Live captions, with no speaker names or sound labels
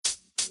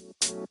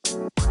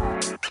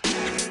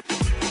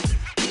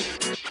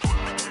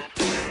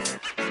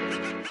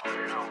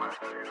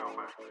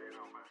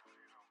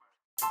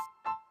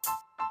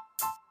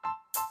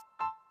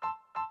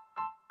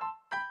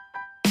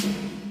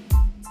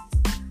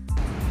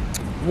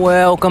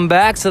Welcome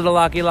back to the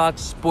Locky Lock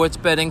Sports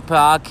Betting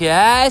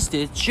Podcast.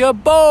 It's your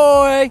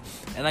boy,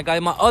 and I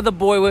got my other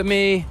boy with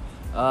me.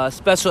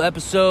 Special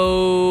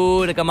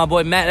episode. I got my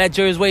boy Matt at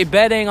Jersey Way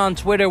Betting on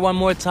Twitter one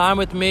more time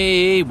with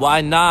me.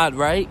 Why not,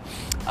 right?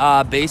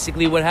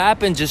 Basically what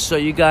happened, just so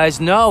you guys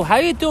know. How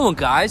you doing,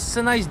 guys? It's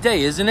a nice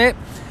day, isn't it?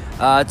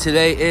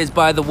 Today is,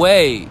 by the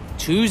way,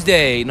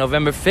 Tuesday,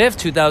 November 5th,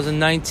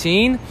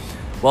 2019.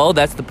 Well,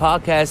 that's the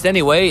podcast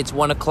anyway. It's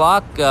 1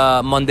 o'clock,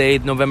 Monday,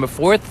 November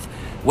 4th.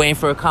 Waiting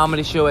for a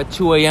comedy show at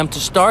 2 a.m. to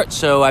start,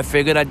 so I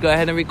figured I'd go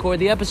ahead and record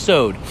the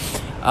episode.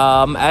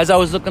 As I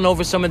was looking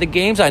over some of the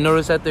games, I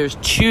noticed that there's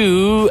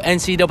 2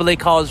 NCAA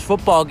college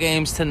football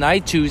games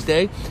tonight,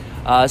 Tuesday.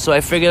 So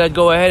I figured I'd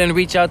go ahead and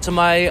reach out to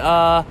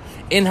my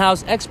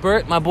in-house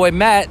expert, my boy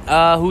Matt,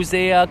 who's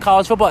a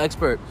college football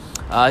expert.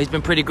 He's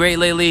been pretty great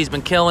lately. He's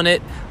been killing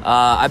it.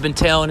 I've been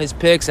tailing his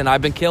picks, and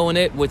I've been killing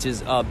it, which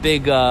is a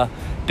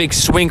big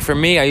swing for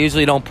me. I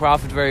usually don't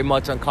profit very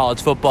much on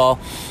college football.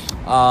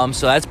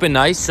 So that's been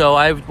nice. So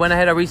I went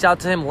ahead and reached out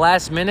to him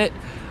last minute,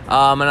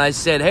 and I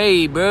said,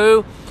 hey,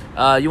 bro,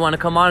 you want to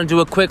come on and do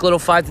a quick little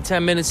 5 to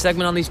 10 minute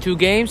segment on these 2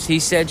 games? He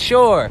said,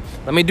 sure,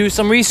 let me do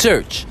some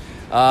research.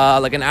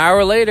 Like an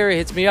hour later, he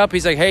hits me up.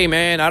 He's like, hey,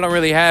 man, I don't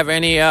really have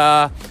any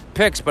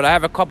picks, but I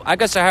have a couple. I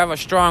guess I have a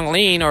strong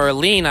lean, or a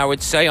lean, I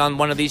would say, on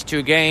one of these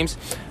 2 games.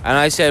 And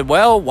I said,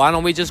 well, why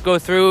don't we just go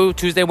through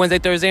Tuesday, Wednesday,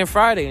 Thursday, and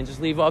Friday and just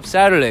leave off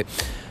Saturday?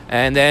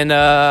 And then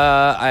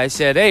I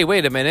said, hey,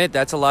 wait a minute,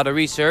 that's a lot of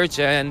research.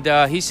 And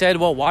he said,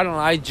 well, why don't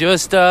I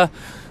just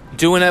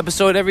do an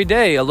episode every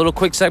day, a little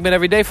quick segment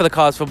every day for the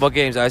college football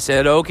games? I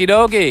said, okie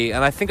dokie.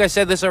 And I think I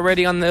said this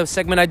already on the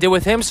segment I did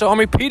with him, so I'm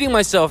repeating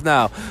myself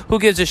now. Who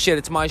gives a shit?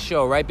 It's my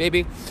show, right,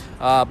 baby?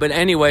 But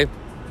anyway,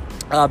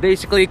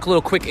 basically, a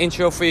little quick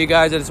intro for you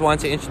guys. I just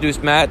wanted to introduce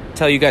Matt,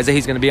 tell you guys that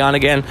he's going to be on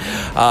again.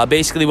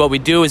 Basically, what we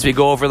do is we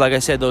go over, like I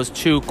said, those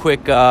 2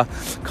 quick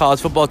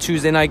college football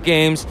Tuesday night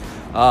games.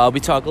 We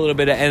talk a little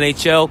bit of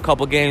NHL, a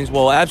couple games.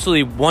 Well,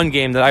 absolutely one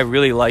game that I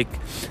really like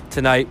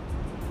tonight,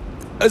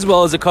 as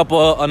well as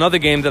another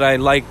game that I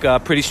like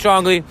pretty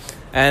strongly,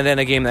 and then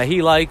a game that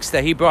he likes,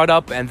 that he brought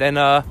up, and then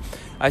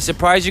I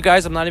surprise you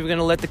guys. I'm not even going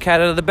to let the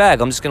cat out of the bag.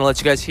 I'm just going to let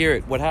you guys hear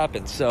it, what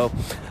happened. So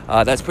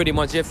that's pretty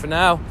much it for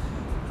now.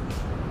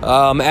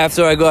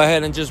 After I go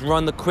ahead and just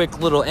run the quick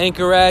little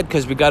Anchor ad,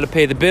 because we got to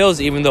pay the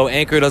bills, even though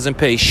Anchor doesn't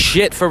pay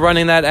shit for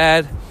running that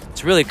ad.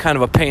 It's really kind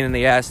of a pain in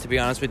the ass, to be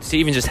honest with you, to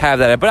even just have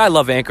that ad. But I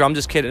love Anchor. I'm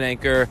just kidding,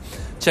 Anchor.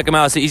 Check them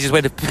out. It's the easiest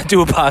way to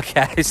do a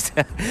podcast.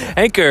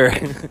 Anchor.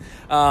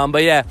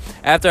 But yeah,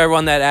 after I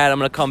run that ad, I'm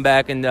going to come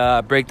back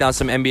and break down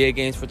some NBA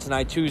games for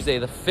tonight, Tuesday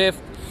the 5th.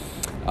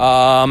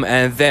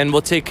 And then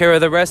we'll take care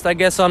of the rest, I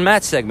guess, on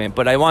Matt's segment.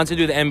 But I want to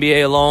do the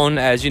NBA alone,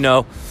 as you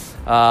know.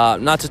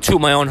 Not to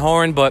toot my own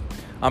horn, but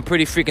I'm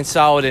pretty freaking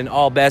solid in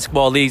all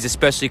basketball leagues,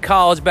 especially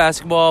college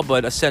basketball,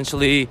 but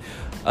especially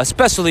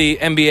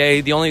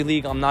NBA. The only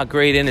league I'm not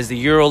great in is the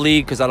Euro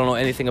League, because I don't know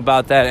anything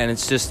about that, and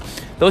it's just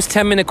those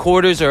 10-minute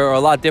quarters are a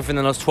lot different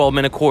than those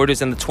 12-minute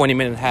quarters and the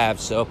 20-minute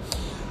halves. So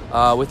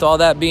with all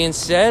that being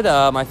said,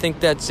 I think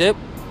that's it.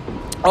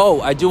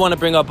 Oh, I do want to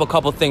bring up a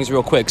couple things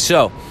real quick.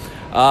 So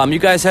you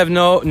guys have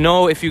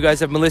know if you guys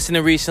have been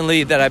listening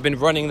recently, that I've been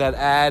running that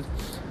ad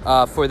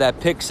for that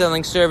pick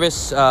selling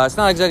service. It's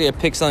not exactly a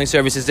pick selling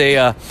service.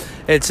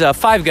 It's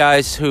 5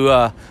 guys who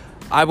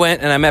I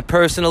went and I met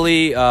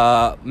personally.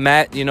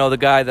 Matt, you know, the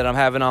guy that I'm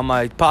having on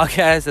my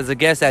podcast as a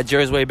guest at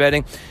Jersey Way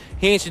Betting.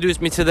 He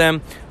introduced me to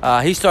them.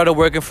 He started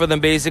working for them,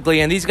 basically.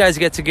 And these guys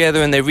get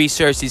together and they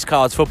research these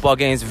college football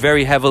games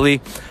very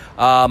heavily.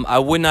 I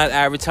would not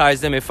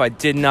advertise them if I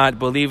did not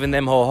believe in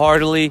them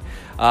wholeheartedly.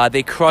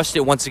 They crushed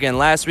it once again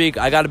last week.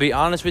 I got to be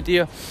honest with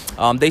you.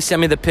 They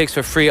sent me the picks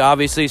for free,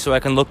 obviously, so I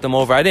can look them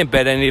over. I didn't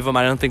bet any of them.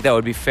 I don't think that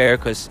would be fair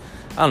because,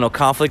 I don't know,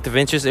 conflict of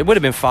interest. It would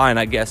have been fine,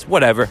 I guess.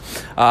 Whatever.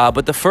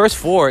 But the first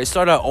 4, it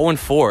started out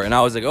 0-4. And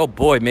I was like, oh,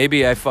 boy,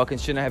 maybe I fucking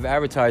shouldn't have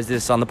advertised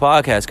this on the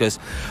podcast, because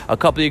a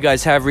couple of you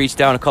guys have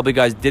reached out and a couple of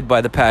you guys did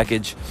buy the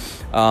package.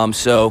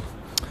 So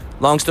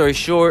long story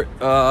short,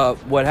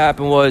 what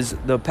happened was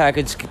the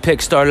package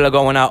pick started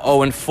going out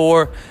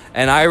 0-4.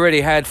 And I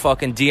already had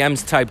fucking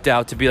DMs typed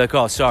out to be like,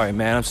 oh, sorry,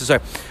 man, I'm so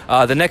sorry.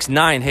 The next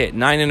 9 hit.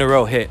 9 in a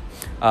row hit.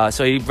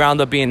 So he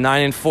rounded up being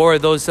 9-4.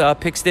 Those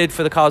picks did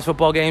for the college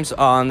football games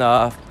on,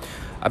 I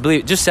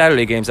believe, just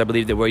Saturday games, I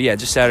believe they were. Yeah,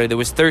 just Saturday. There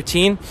was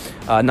 13,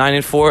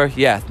 9-4.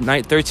 Yeah,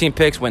 13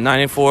 picks, went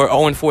 9-4,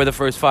 0-4 the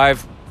first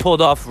 5.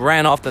 Pulled off,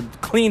 ran off,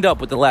 cleaned up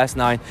with the last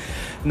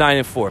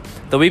 9-4.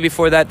 The week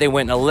before that, they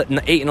went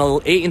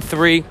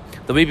 8-3.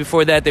 The week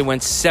before that, they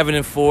went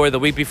 7-4. The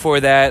week before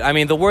that, I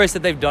mean, the worst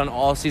that they've done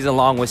all season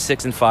long was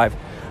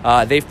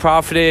 6-5. They've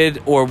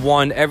profited or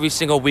won every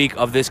single week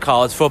of this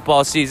college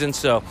football season.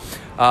 So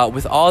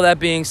with all that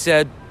being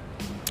said,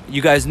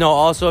 you guys know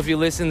also, if you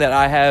listen, that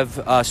I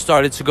have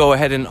started to go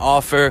ahead and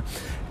offer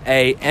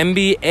a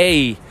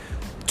NBA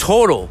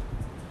totals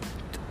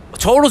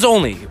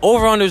only,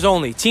 over-unders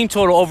only, team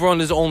total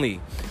over-unders only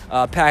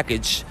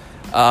package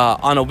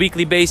on a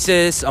weekly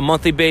basis, a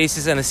monthly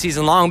basis, and a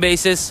season-long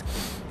basis.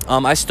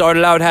 I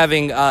started out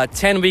having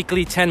 10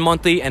 weekly, 10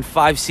 monthly, and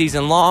 5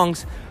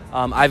 season-longs.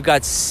 I've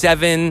got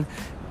 7,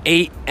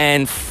 8,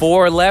 and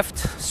 4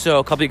 left. So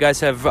a couple of you guys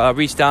have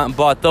reached out and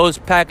bought those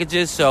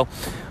packages. So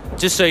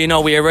just so you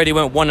know, we already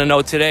went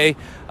 1-0 today.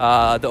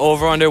 The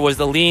over-under was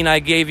the lean I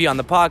gave you on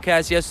the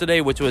podcast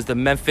yesterday, which was the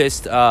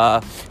Memphis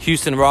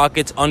Houston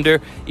Rockets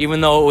under.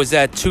 Even though it was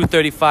at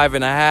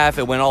 235.5,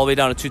 it went all the way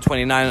down to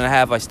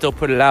 229.5. I still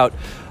put it out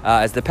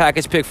as the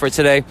package pick for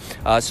today.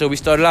 So we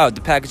started out.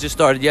 The package just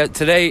started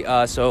today.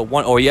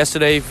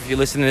 Yesterday, if you're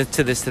listening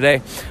to this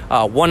today.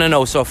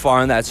 1-0 so far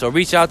on that. So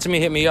reach out to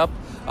me, hit me up.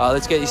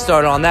 Let's get you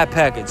started on that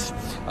package.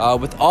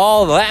 With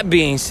all that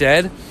being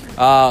said,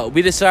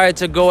 we decided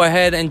to go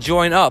ahead and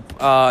join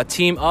up,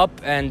 team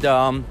up,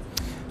 and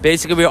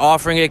basically we're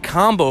offering a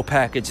combo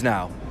package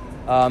now.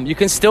 You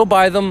can still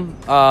buy them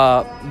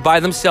by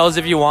themselves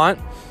if you want.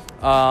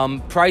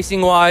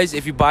 Pricing wise,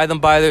 if you buy them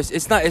by this,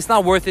 it's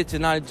not worth it to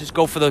not just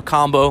go for the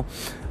combo.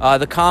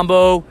 The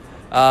combo,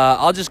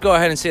 I'll just go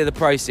ahead and say the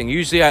pricing.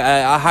 Usually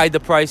I hide the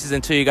prices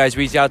until you guys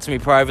reach out to me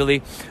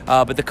privately.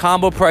 But the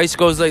combo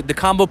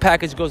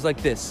package goes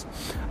like this.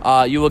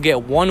 You will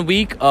get 1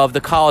 week of the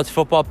college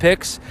football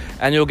picks,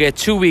 and you'll get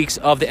 2 weeks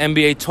of the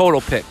NBA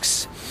total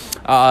picks.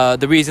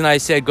 The reason I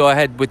said go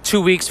ahead with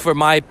 2 weeks for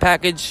my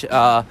package,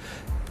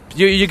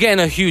 you're getting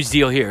a huge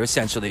deal here,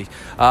 essentially.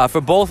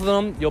 For both of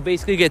them, you'll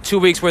basically get 2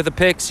 weeks worth of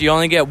picks. You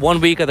only get 1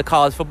 week of the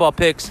college football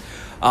picks.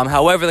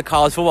 However, the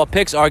college football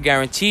picks are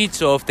guaranteed,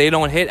 so if they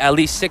don't hit at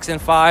least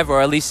 6-5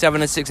 or at least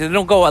 7-6, if they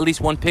don't go at least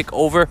one pick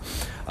over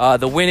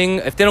the winning,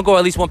 if they don't go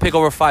at least one pick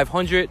over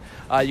 500,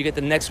 you get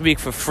the next week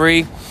for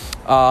free.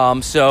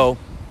 So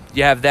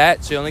you have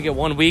that. So you only get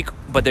 1 week,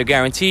 but they're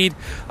guaranteed.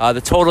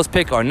 The totals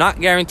pick are not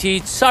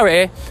guaranteed.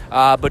 Sorry.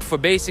 But for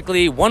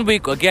basically 1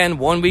 week, again,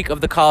 1 week of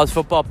the college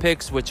football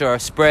picks, which are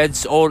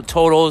spreads,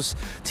 totals,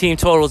 team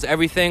totals,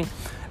 everything,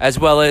 as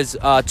well as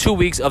 2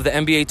 weeks of the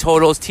NBA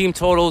totals, team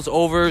totals,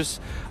 overs,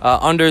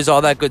 unders,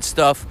 all that good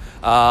stuff.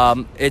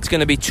 It's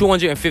going to be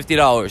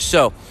 $250.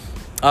 So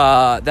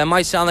that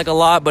might sound like a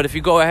lot, but if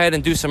you go ahead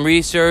and do some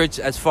research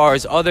as far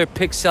as other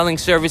pick selling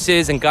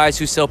services and guys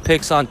who sell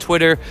picks on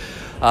Twitter,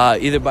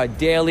 either by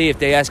daily, if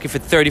they ask you for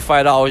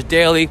 $35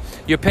 daily,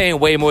 you're paying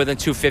way more than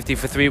 $250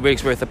 for 3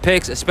 weeks worth of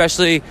picks,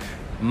 especially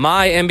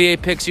my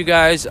NBA picks, you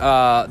guys.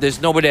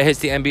 There's nobody that hits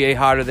the NBA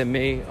harder than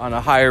me on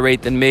a higher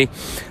rate than me.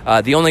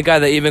 The only guy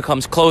that even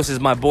comes close is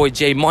my boy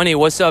Jay Money.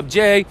 What's up,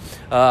 Jay?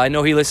 I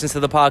know he listens to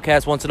the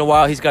podcast once in a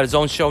while. He's got his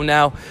own show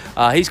now.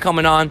 He's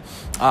coming on.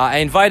 I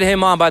invited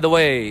him on, by the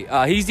way.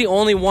 He's the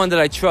only one that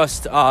I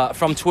trust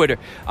from Twitter.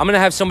 I'm going to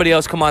have somebody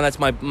else come on. That's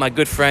my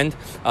good friend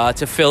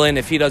to fill in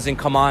if he doesn't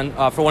come on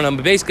for one of them.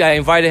 But basically, I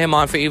invited him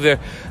on for either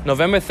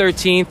November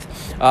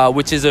 13th,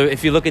 which is,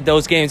 if you look at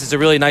those games, it's a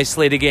really nice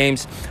slate of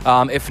games.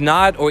 If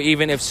not, or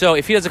even if so,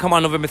 if he doesn't come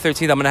on November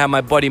 13th, I'm going to have my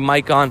buddy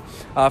Mike on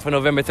for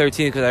November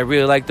 13th because I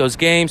really like those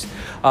games.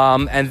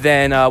 And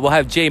then we'll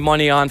have Jay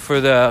Money on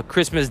for the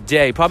Christmas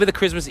Day, probably the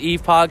Christmas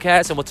Eve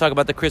podcast, and we'll talk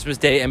about the Christmas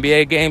Day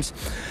NBA games.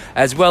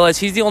 As well as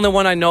he's the only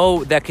one I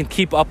know that can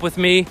keep up with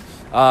me,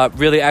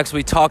 really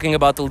actually talking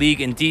about the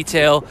league in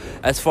detail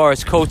as far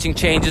as coaching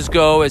changes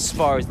go, as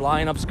far as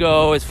lineups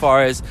go, as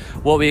far as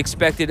what we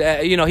expected.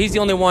 He's the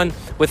only one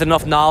with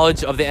enough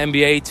knowledge of the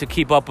NBA to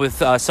keep up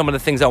with some of the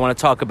things I want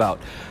to talk about.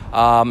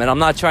 And I'm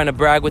not trying to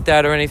brag with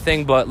that or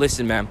anything, but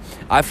listen, man,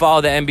 I follow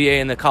the NBA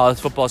and the college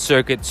football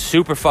circuit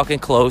super fucking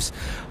close.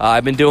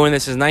 I've been doing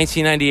this since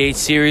 1998,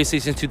 seriously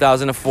since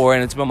 2004,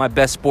 and it's been my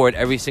best sport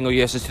every single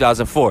year since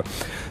 2004.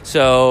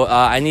 So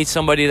I need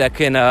somebody that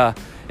can,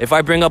 if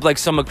I bring up like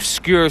some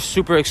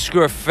super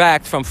obscure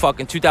fact from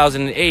fucking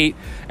 2008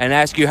 and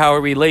ask you how it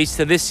relates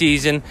to this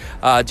season,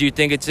 do you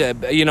think it's,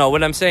 you know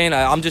what I'm saying?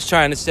 I'm just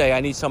trying to say I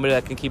need somebody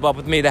that can keep up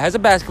with me, that has a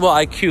basketball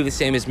IQ the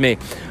same as me.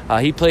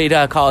 He played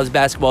college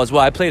basketball as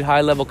well. I played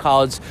high-level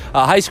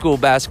high school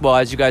basketball,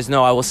 as you guys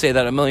know. I will say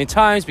that a million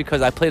times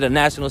because I played a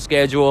national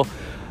schedule.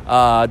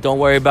 Don't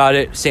worry about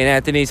it. St.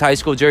 Anthony's High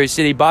School, Jersey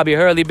City. Bobby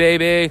Hurley,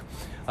 baby.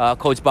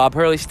 Coach Bob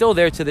Hurley, still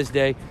there to this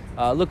day.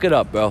 Look it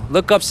up, bro.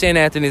 Look up St.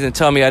 Anthony's and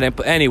tell me I didn't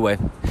play. Anyway,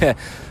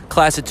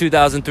 class of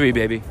 2003,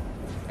 baby.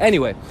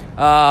 Anyway,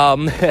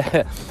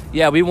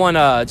 yeah, we won,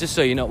 just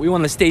so you know, we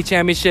won the state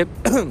championship.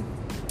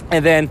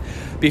 And then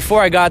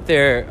before I got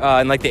there,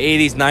 in like the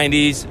 80s,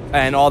 90s,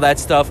 and all that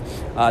stuff,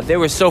 they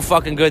were so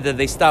fucking good that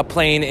they stopped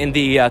playing in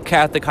the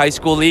Catholic high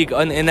school league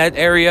in that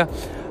area.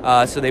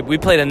 So we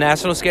played a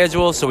national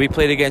schedule, so we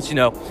played against,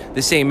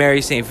 the St.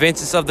 Mary, St.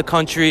 Vincent's of the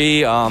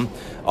country,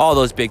 all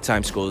those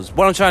big-time schools.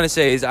 What I'm trying to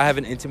say is I have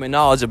an intimate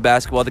knowledge of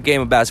basketball, the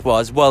game of basketball,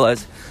 as well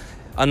as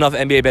enough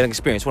NBA betting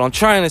experience. What I'm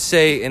trying to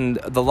say in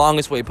the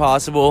longest way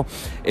possible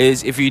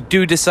is if you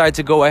do decide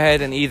to go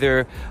ahead and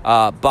either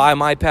buy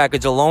my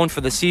package alone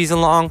for the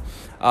season long,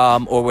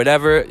 or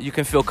whatever, you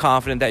can feel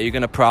confident that you're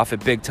going to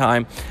profit big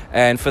time.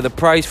 And for the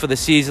price for the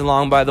season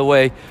long, by the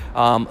way,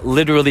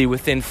 literally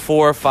within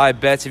 4 or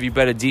 5 bets, if you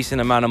bet a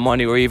decent amount of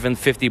money or even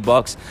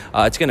 $50,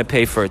 it's going to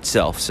pay for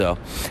itself. So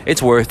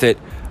it's worth it.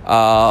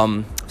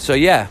 So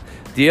yeah,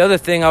 the other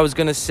thing I was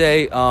going to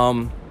say,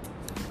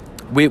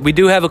 we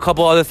do have a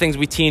couple other things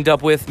we teamed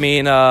up with, me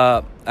and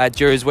at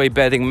Jersey Way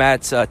Betting,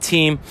 Matt's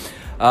team.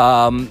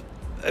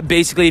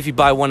 Basically, if you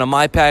buy one of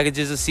my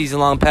packages, a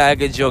season-long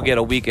package, you'll get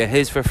a week of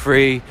his for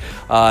free.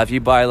 If you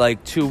buy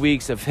like 2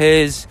 weeks of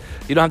his,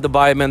 you don't have to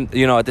buy them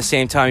at the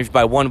same time. If you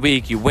buy 1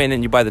 week, you win,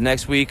 and you buy the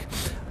next week.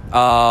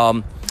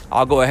 I'll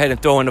go ahead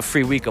and throw in a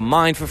free week of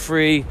mine for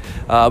free.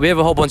 We have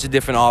a whole bunch of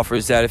different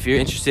offers that if you're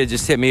interested,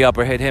 just hit me up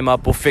or hit him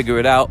up. We'll figure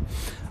it out.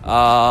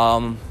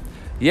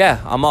 Yeah,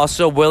 I'm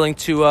also willing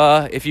to,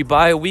 if you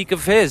buy a weekend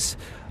of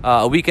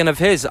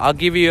his, I'll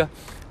give you...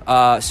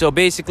 So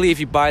basically,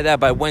 if you buy that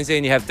by Wednesday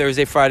and you have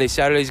Thursday, Friday,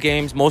 Saturday's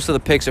games, most of the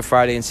picks are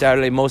Friday and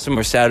Saturday. Most of them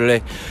are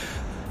Saturday.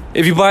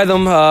 If you buy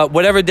them,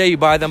 whatever day you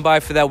buy them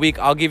by for that week,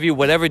 I'll give you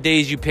whatever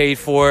days you paid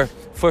for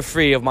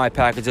free of my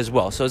package as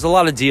well. So there's a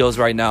lot of deals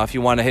right now if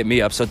you want to hit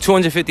me up. So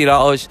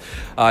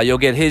 $250, you'll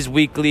get his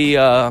weekly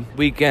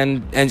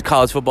weekend and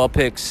college football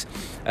picks,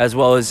 as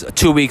well as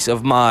 2 weeks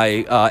of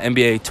my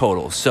NBA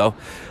totals. So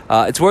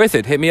it's worth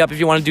it. Hit me up if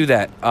you want to do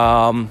that.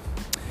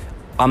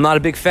 I'm not a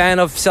big fan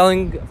of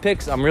selling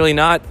picks. I'm really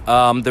not.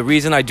 The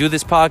reason I do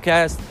this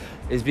podcast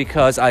is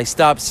because I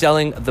stopped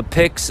selling the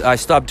picks. I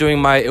stopped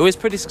doing it was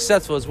pretty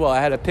successful as well. I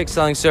had a pick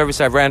selling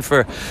service I ran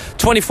for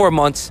 24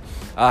 months.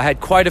 I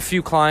had quite a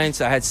few clients.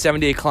 I had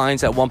 78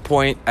 clients at one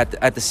point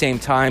at the same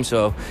time.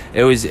 So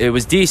it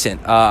was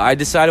decent. I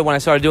decided when I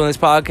started doing this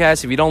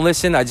podcast, if you don't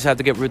listen, I just have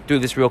to get through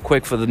this real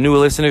quick for the new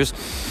listeners.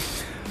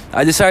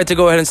 I decided to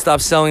go ahead and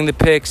stop selling the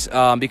picks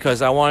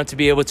because I wanted to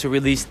be able to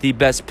release the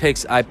best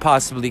picks I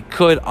possibly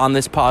could on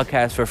this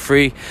podcast for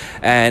free.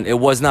 And it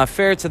was not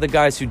fair to the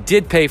guys who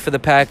did pay for the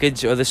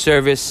package or the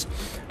service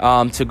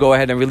to go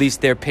ahead and release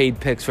their paid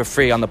picks for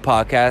free on the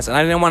podcast. And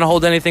I didn't want to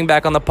hold anything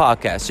back on the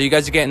podcast. So you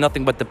guys are getting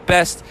nothing but the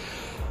best.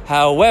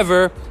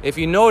 However, if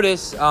you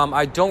notice,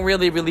 I don't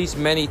really release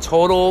many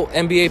total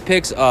NBA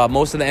picks.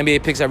 Most of the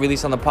NBA picks I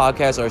release on the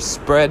podcast are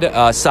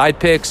spread side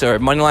picks or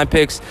moneyline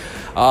picks.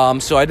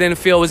 So I didn't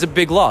feel it was a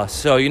big loss.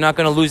 So you're not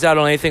going to lose out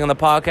on anything on the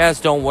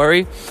podcast. Don't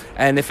worry.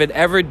 And if it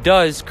ever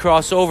does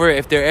cross over,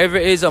 if there ever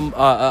is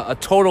a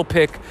total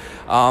pick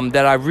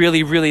that I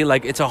really, really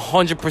like, it's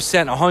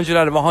 100%, 100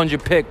 out of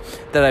 100 pick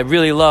that I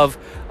really love,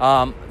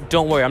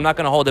 don't worry. I'm not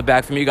going to hold it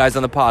back from you guys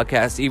on the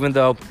podcast, even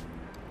though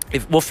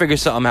we'll figure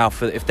something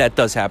out if that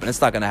does happen. It's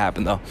not going to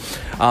happen, though.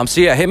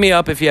 So, yeah, hit me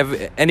up if you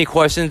have any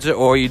questions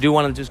or you do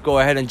want to just go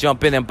ahead and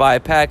jump in and buy a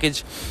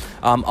package.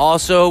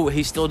 Also,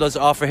 he still does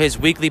offer his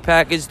weekly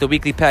package. The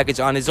weekly package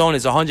on his own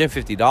is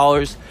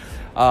 $150.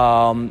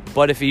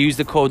 But if you use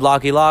the code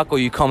LockyLock or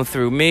you come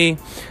through me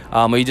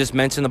or you just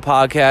mention the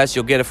podcast,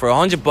 you'll get it for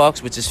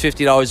 $100, which is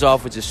 $50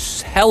 off, which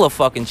is hella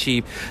fucking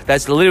cheap.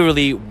 That's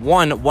literally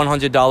one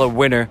 $100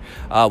 winner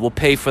will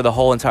pay for the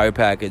whole entire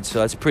package. So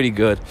that's pretty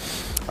good.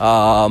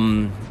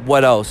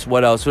 What else? So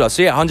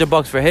yeah,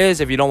 $100 for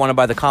his if you don't want to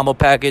buy the combo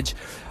package.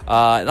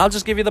 And I'll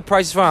just give you the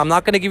prices for it. I'm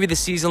not going to give you the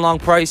season-long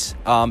price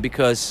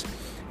because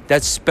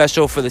that's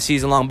special for the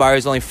season-long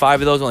buyers. Only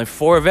 5 of those, only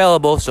 4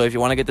 available. So if you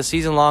want to get the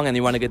season-long and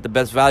you want to get the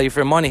best value for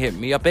your money, hit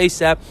me up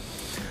ASAP.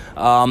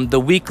 The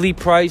weekly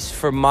price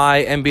for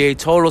my NBA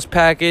totals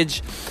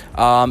package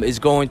is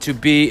going to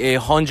be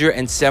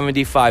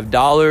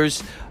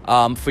 $175.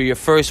 For your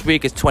first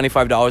week, it's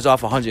 $25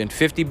 off,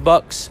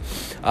 $150.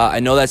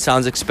 I know that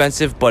sounds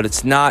expensive, but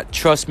it's not.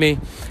 Trust me.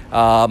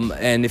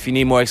 And if you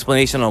need more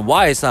explanation on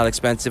why it's not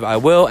expensive, I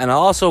will. And I'll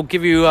also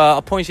give you,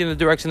 I'll point you in the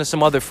direction of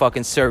some other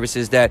fucking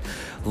services that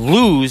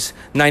lose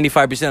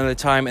 95% of the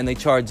time and they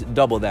charge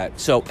double that.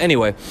 So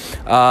anyway,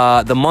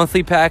 the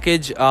monthly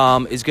package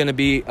is going to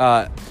be,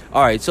 all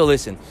right, so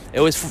listen, it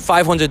was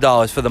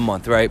 $500 for the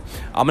month, right?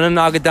 I'm going to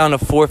knock it down to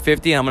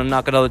 $450 and I'm going to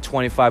knock another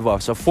 $25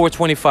 off. So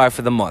 $425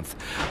 for the month.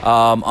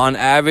 On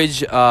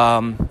average,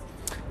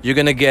 you're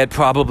going to get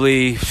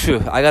probably,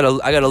 I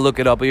gotta look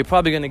it up, but you're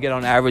probably going to get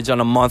on average on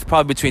a month,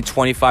 probably between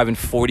 25 and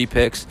 40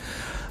 picks.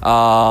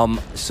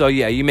 So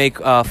yeah, you make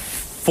 4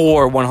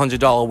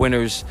 $100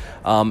 winners,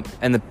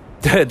 and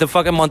the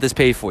fucking month is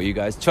paid for, you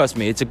guys. Trust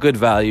me, it's a good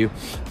value.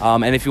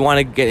 And if you want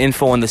to get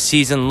info on the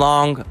season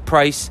long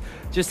price,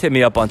 just hit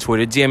me up on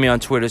Twitter, DM me on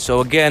Twitter.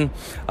 So again,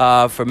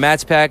 for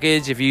Matt's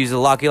package, if you use the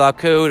LockyLock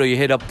code or you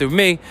hit up through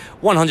me,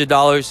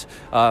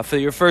 $100 for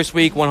your first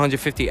week,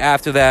 $150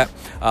 after that.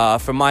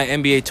 For my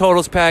NBA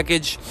totals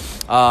package,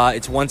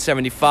 it's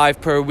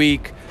 $175 per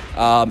week.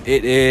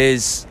 It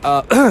is,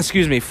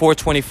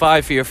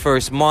 $425 for your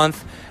first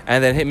month.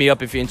 And then hit me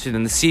up if you're interested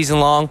in the season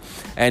long.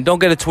 And don't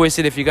get it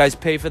twisted. If you guys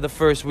pay for the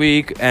first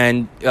week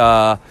and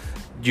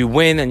you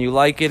win and you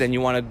like it and you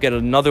want to get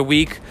another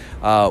week,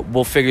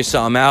 we'll figure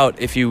something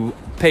out. If you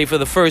pay for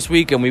the first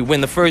week and we win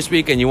the first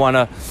week and you want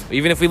to,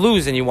 even if we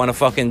lose and you want to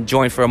fucking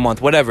join for a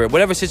month,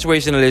 whatever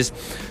situation it is,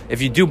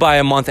 if you do buy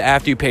a month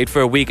after you paid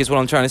for a week is what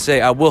I'm trying to say,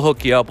 I will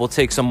hook you up. We'll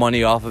take some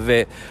money off of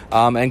it.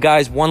 And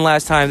guys, one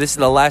last time, this is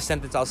the last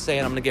sentence I'll say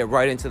and I'm going to get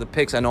right into the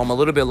picks. I know I'm a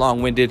little bit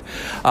long-winded,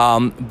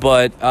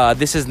 but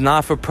this is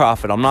not for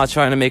profit. I'm not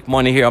trying to make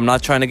money here. I'm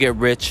not trying to get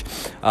rich.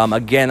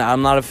 Again,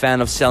 I'm not a fan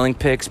of selling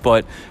picks,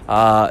 but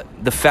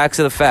the facts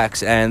are the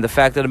facts. And the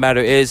fact of the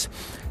matter is,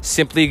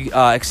 simply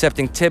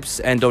accepting tips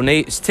and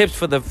tips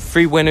for the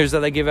free winners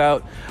that I give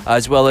out,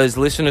 as well as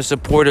listener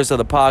supporters of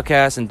the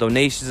podcast and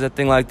donations and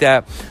things like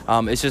that.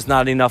 It's just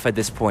not enough at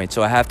this point.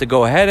 So I have to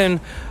go ahead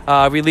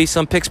and release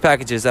some picks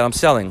packages that I'm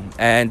selling.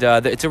 And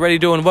it's already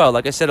doing well.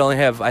 Like I said, I only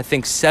have, I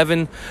think,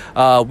 7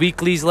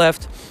 weeklies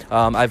left.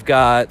 I've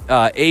got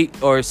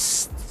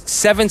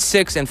 7,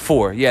 6, and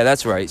 4. Yeah,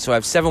 that's right. So I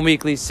have 7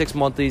 weeklies, 6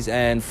 monthlies,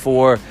 and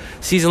 4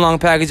 season-long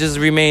packages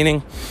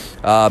remaining.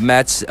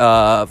 Matt's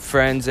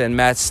friends and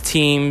Matt's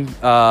team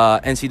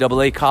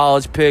NCAA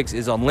college picks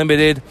is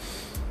unlimited.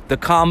 The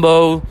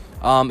combo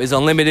is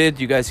unlimited.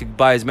 You guys can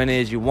buy as many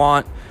as you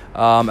want.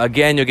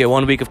 Again, you'll get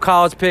 1 week of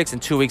college picks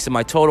and 2 weeks of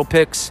my total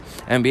picks,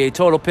 NBA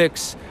total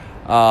picks.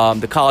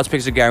 The college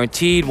picks are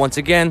guaranteed once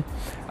again.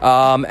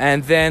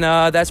 And then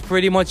that's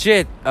pretty much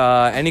it.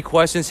 Any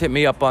questions, hit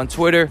me up on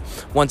Twitter.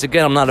 Once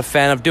again, I'm not a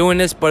fan of doing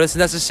this, but it's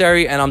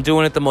necessary, and I'm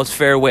doing it the most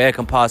fair way I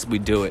can possibly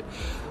do it.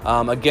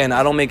 Again,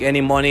 I don't make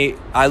any money.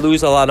 I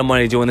lose a lot of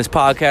money doing this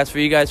podcast for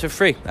you guys for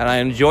free, and I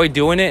enjoy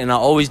doing it, and I'll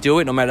always do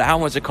it no matter how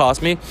much it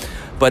costs me.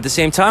 But at the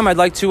same time, I'd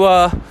like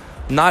to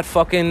not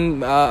fucking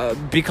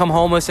become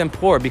homeless and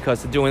poor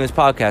because of doing this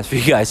podcast for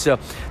you guys. So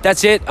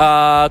that's it.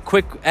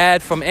 Quick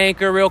ad from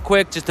Anchor real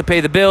quick just to pay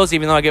the bills,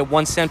 even though I get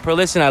 1 cent per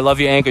listen. I love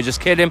you, Anchor. Just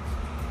kidding.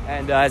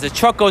 And as a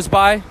truck goes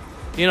by,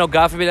 you know,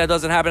 God forbid that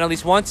doesn't happen at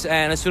least once.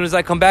 And as soon as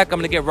I come back, I'm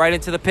going to get right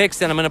into the picks.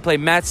 Then I'm going to play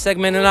Matt's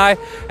segment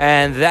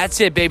and that's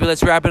it, baby.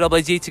 Let's wrap it up.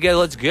 Let's eat together.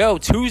 Let's go.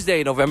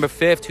 Tuesday, November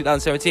 5th,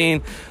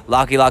 2017.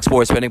 Locky Lock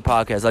Sports Betting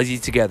Podcast. Let's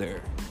eat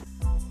together.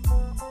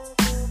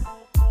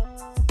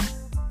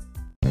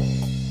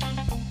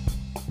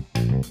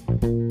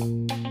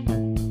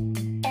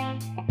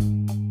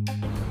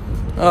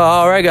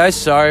 All right, guys.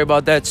 Sorry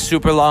about that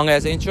super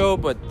long-ass intro,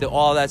 but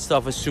all that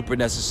stuff is super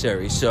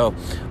necessary. So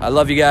I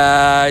love you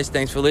guys.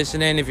 Thanks for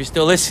listening. If you're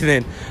still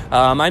listening,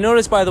 I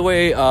noticed, by the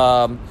way,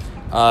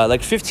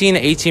 like 15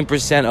 to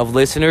 18% of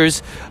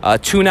listeners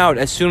tune out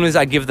as soon as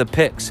I give the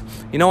picks.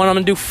 You know what I'm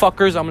going to do,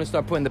 fuckers? I'm going to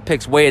start putting the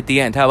picks way at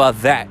the end. How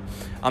about that?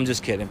 I'm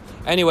just kidding.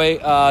 Anyway,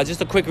 just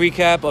a quick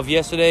recap of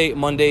yesterday,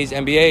 Monday's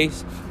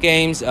NBA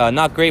games.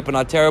 Not great, but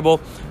not terrible.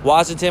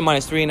 Washington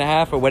minus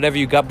 3.5 or whatever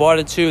you bought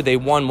it to. They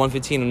won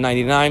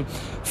 115-99.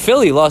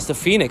 Philly lost to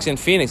Phoenix in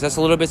Phoenix. That's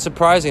a little bit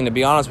surprising, to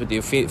be honest with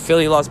you.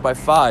 Philly lost by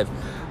 5.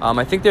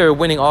 I think they were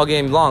winning all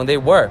game long. They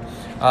were.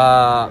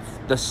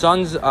 The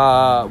Suns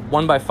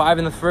won by 5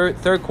 in the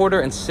third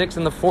quarter and 6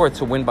 in the fourth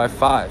to win by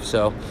 5.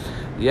 So,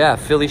 yeah,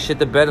 Philly shit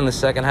the bed in the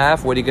second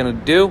half. What are you going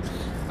to do?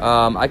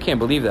 I can't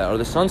believe that. Are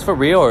the Suns for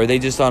real, or are they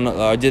just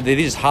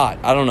just hot?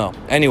 I don't know.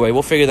 Anyway,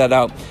 we'll figure that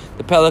out.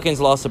 The Pelicans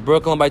lost to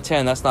Brooklyn by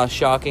 10. That's not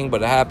shocking,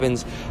 but it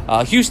happens.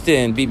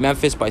 Houston beat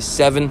Memphis by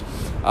 7.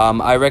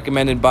 I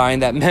recommended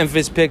buying that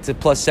Memphis pick to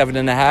plus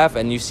 7.5,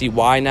 and you see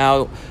why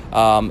now.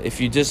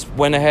 If you just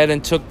went ahead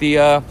and took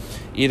the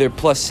either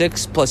plus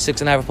 6, plus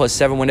 6.5, or plus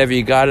 7, whenever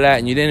you got it at,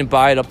 and you didn't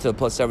buy it up to the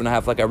plus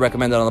 7.5 like I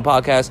recommended on the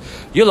podcast,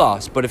 you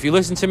lost. But if you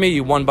listen to me,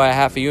 you won by a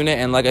half a unit.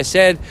 And like I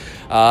said,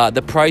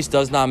 the price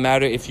does not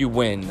matter if you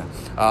win.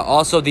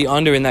 Also, the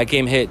under in that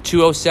game hit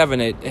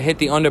 207. It hit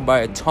the under by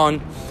a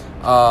ton.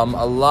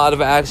 A lot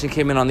of action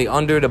came in on the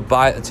under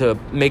to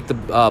make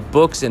the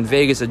books in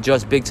Vegas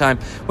adjust big time.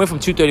 Went from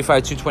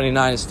 235 to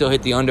 229 and still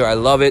hit the under. I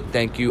love it.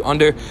 Thank you,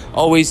 under.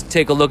 Always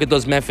take a look at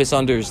those Memphis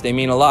unders. They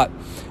mean a lot.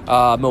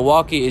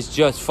 Milwaukee is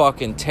just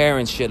fucking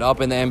tearing shit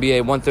up in the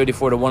NBA,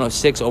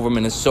 134-106 over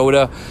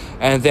Minnesota.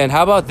 And then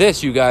how about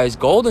this, you guys?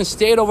 Golden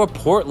State over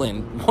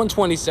Portland,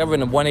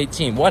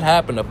 127-118. What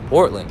happened to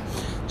Portland?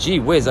 Gee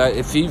whiz,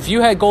 if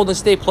you had Golden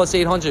State plus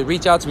 800,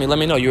 reach out to me. Let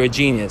me know. You're a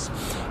genius.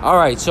 All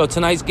right, so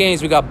tonight's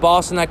games, we got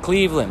Boston at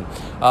Cleveland.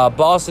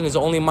 Boston is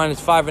only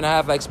minus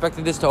 5.5. I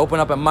expected this to open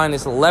up at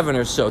minus 11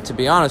 or so, to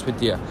be honest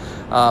with you.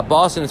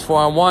 Boston is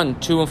 4-1,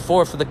 2-4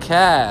 for the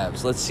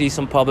Cavs. Let's see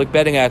some public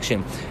betting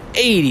action.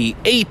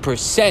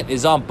 88%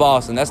 is on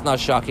Boston. That's not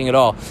shocking at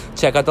all.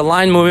 Check out the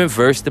line movement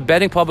versus the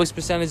betting public's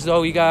percentage,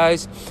 though, you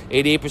guys.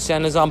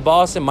 88% is on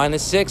Boston.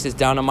 Minus 6 is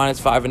down to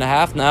minus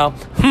 5.5 now.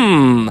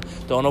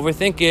 Don't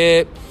overthink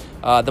it.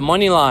 The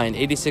money line,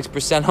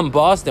 86% on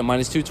Boston,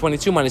 minus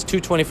 222, minus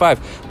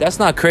 225. That's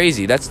not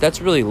crazy. That's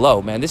really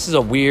low, man. This is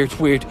a weird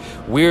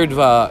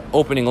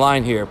opening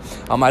line here.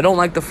 I don't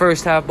like the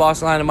first half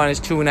Boston line at minus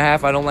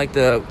 2.5. I don't like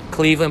the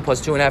Cleveland plus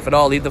 2.5 at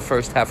all. Leave the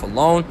first half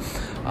alone.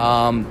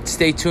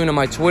 Stay tuned on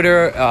my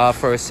Twitter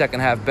for a second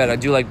half bet. I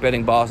do like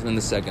betting Boston in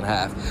the second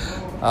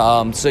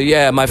half. So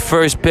yeah, my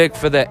first pick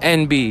for the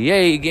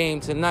NBA game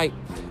tonight.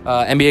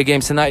 NBA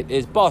games tonight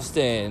is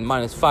Boston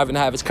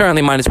 -5.5. It's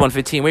currently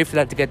 -115. Wait for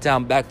that to get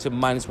down back to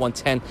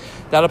 -110.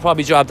 That'll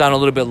probably drop down a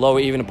little bit lower,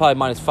 even probably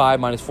 -5,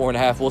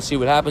 -4.5. We'll see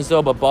what happens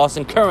though. But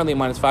Boston currently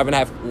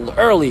 -5.5.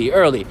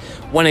 Early,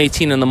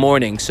 1:18 in the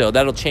morning. So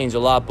that'll change a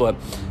lot. But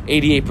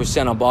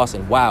 88% on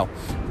Boston. Wow.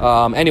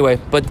 Anyway,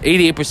 but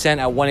 88%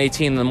 at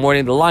 1:18 in the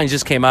morning. The line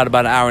just came out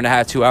about an hour and a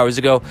half, 2 hours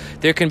ago.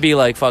 There can be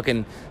like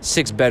fucking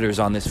 6 bettors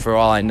on this for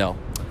all I know.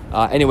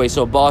 Anyway,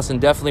 so Boston,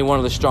 definitely one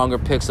of the stronger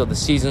picks of the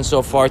season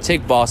so far.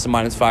 Take Boston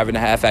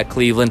 -5.5 at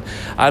Cleveland.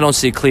 I don't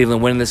see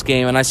Cleveland winning this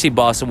game, and I see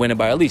Boston winning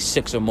by at least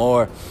 6 or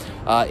more.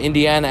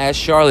 Indiana at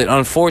Charlotte.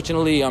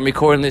 Unfortunately, I'm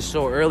recording this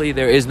so early.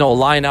 There is no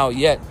line out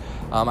yet.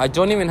 I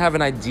don't even have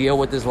an idea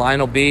what this line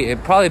will be.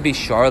 It'd probably be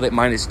Charlotte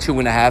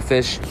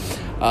 -2.5-ish.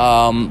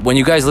 When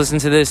you guys listen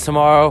to this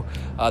tomorrow,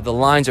 the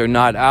lines are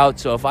not out.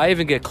 So if I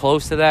even get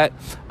close to that,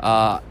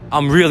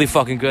 I'm really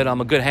fucking good.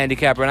 I'm a good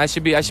handicapper, and I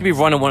should be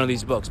running one of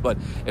these books. But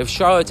if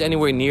Charlotte's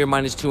anywhere near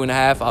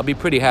 -2.5, I'll be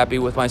pretty happy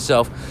with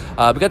myself.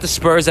 We got the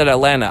Spurs at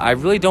Atlanta. I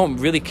really don't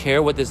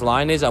care what this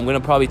line is. I'm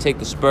gonna probably take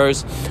the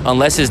Spurs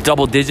unless it's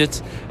double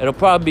digits. It'll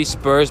probably be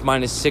Spurs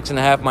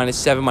 -6.5,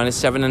 -7,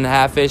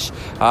 -7.5-ish.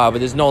 But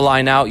there's no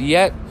line out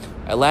yet.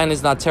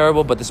 Atlanta's not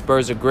terrible, but the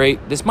Spurs are great.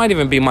 This might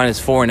even be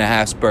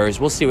 -4.5 Spurs.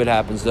 We'll see what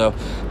happens, though.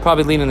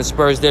 Probably leaning the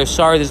Spurs there.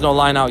 Sorry there's no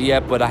line out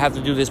yet, but I have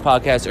to do this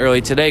podcast early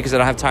today because I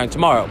don't have time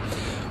tomorrow.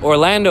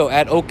 Orlando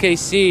at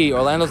OKC.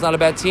 Orlando's not a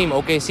bad team.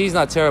 OKC's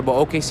not terrible.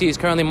 OKC is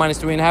currently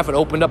 -3.5. It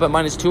opened up at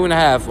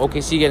 -2.5.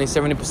 OKC getting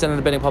 70% of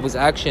the betting public's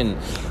action.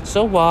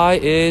 So why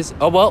is...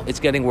 Oh, well,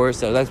 it's getting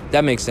worse, though.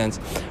 That makes sense.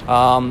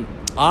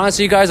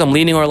 Honestly, guys, I'm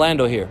leaning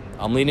Orlando here.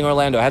 I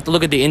have to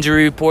look at the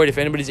injury report. If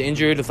anybody's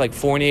injured, if like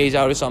Fournier's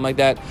out or something like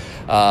that,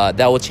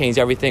 that will change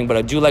everything. But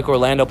I do like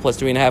Orlando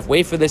 +3.5.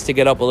 Wait for this to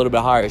get up a little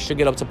bit higher. It should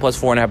get up to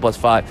 +4.5,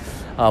 +5.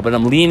 But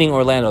I'm leaning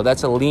Orlando.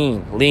 That's a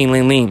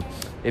lean.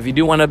 If you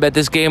do want to bet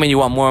this game and you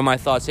want more of my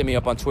thoughts, hit me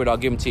up on Twitter. I'll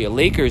give them to you.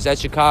 Lakers at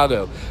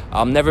Chicago.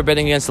 I'm never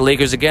betting against the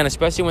Lakers again,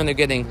 especially when they're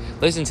getting,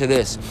 listen to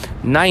this,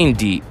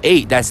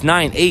 98. That's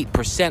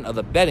 98% of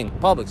the betting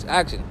public's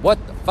action. What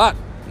the fuck?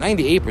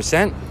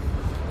 98%?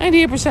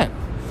 98%.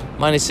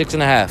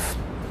 -6.5.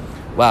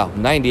 Wow,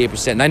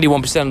 98%.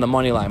 91% of the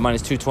money line.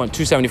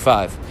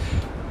 -275.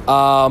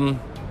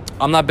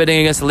 I'm not betting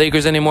against the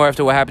Lakers anymore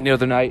after what happened the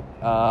other night.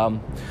 I'm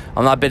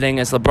not betting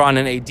against LeBron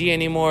and AD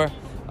anymore.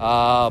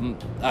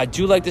 I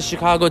do like the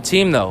Chicago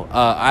team, though.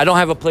 I don't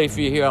have a play for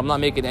you here. I'm not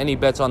making any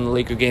bets on the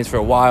Laker games for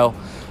a while.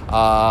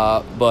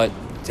 But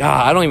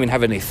I don't even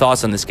have any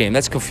thoughts on this game.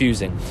 That's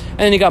confusing. And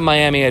then you got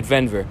Miami at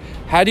Denver.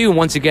 How do you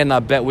once again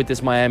not bet with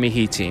this Miami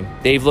Heat team?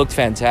 They've looked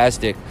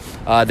fantastic.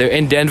 They're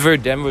in Denver.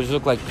 Denver's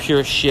look like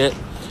pure shit.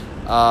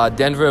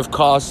 Denver, of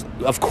course,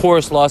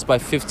 lost by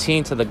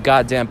 15 to the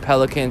goddamn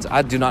Pelicans.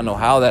 I do not know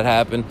how that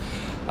happened.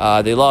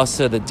 They lost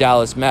to the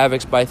Dallas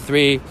Mavericks by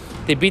 3.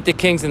 They beat the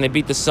Kings and they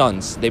beat the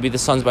Suns. They beat the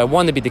Suns by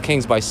 1. They beat the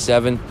Kings by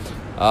 7.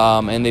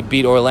 And they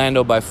beat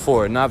Orlando by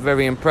 4. Not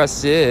very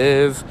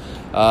impressive.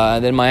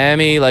 And then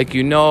Miami, like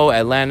you know,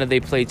 Atlanta, they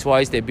played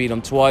twice. They beat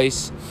them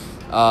twice.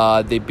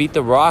 They beat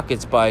the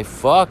Rockets by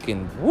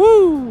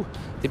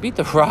They beat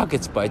the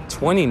Rockets by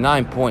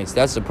 29 points.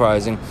 That's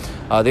surprising.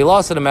 They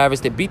lost to the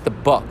Mavericks. They beat the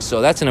Bucks.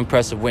 So that's an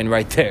impressive win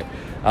right there.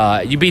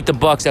 You beat the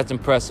Bucks. That's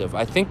impressive.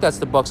 I think that's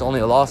the Bucks'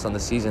 only loss on the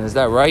season. Is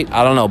that right?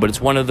 I don't know, but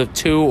it's one of the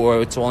two, or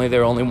it's only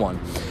their only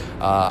one.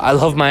 I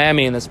love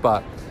Miami in this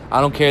spot. I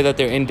don't care that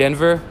they're in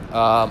Denver.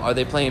 Are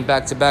they playing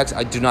back-to-backs?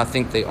 I do not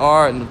think they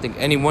are. I don't think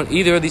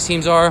either of these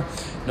teams are.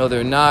 No,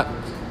 they're not.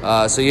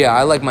 So, yeah,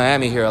 I like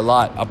Miami here a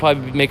lot. I'll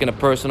probably be making a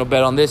personal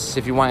bet on this.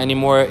 If you want any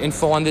more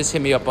info on this,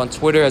 hit me up on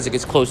Twitter as it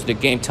gets closer to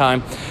game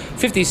time.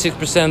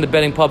 56% of the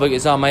betting public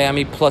is on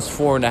Miami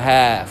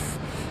 +4.5.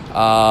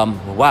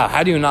 Wow,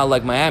 how do you not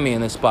like Miami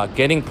in this spot?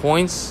 Getting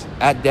points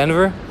at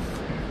Denver?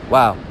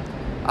 Wow.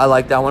 I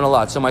like that one a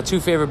lot. So my two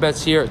favorite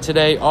bets here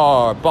today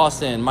are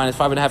Boston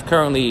 -5.5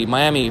 currently,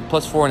 Miami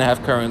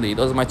 +4.5 currently.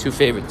 Those are my two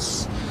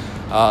favorites.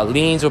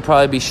 Leans will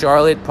probably be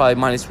Charlotte, probably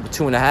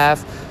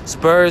 -2.5.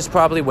 Spurs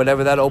probably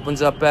whatever that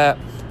opens up at.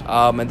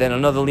 And then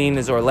another lean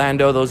is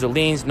Orlando. Those are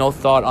leans. No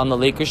thought on the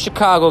Lakers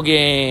Chicago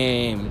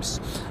games.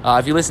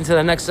 If you listen to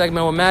the next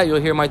segment with Matt,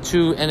 you'll hear my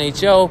two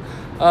NHL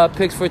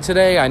picks for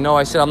today. I know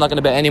I said I'm not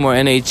going to bet any more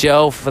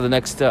NHL for the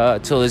next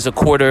till there's a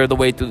quarter of the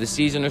way through the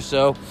season or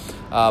so.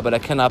 But I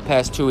cannot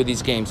pass two of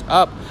these games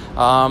up.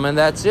 And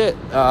that's it.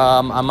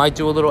 I might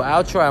do a little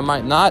outro. I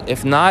might not.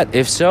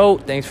 If so,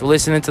 thanks for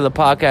listening to the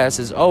podcast.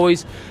 As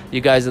always,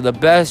 you guys are the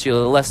best.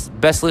 You're the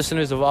best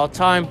listeners of all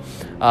time.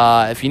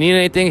 If you need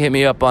anything, hit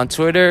me up on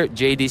Twitter,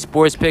 JD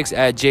Sports Picks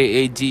at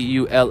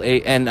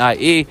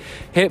JADULANIE.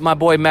 Hit my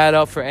boy Matt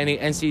up for any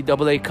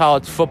NCAA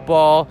college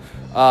football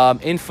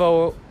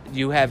info.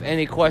 You have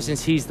any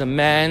questions, he's the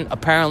man.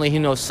 Apparently, he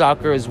knows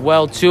soccer as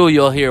well, too.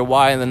 You'll hear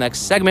why in the next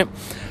segment.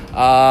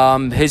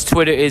 His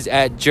Twitter is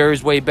at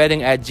Jersway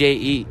Betting at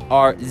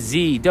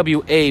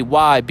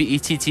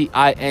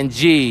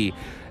JERZWAYBETTING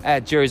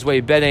at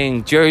Jersway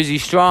Betting. Jersey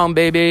strong,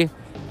 baby.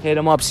 hit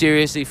him up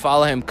seriously.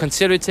 Follow him.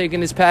 Consider taking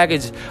this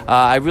package.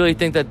 I really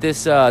think that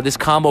this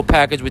combo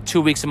package with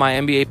 2 weeks of my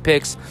NBA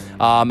picks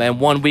and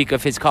 1 week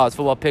of his college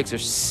football picks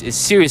is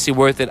seriously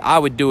worth it. I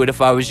would do it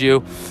if I was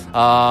you.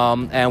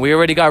 And we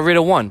already got rid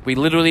of one. We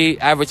literally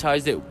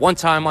advertised it one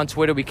time on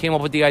Twitter. We came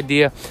up with the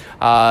idea.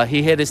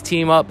 He hit his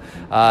team up.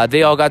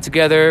 They all got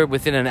together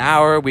within an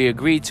hour. We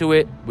agreed to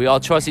it. We all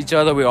trust each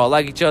other. We all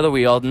like each other.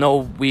 We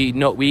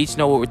each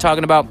know what we're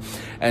talking about.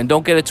 And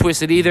don't get it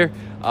twisted either.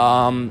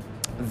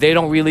 They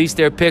don't release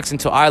their picks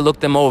until I look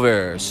them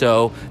over.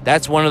 So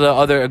that's one of the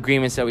other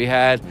agreements that we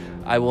had.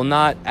 I will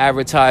not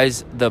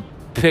advertise the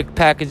pick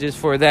packages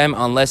for them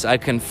unless I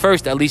can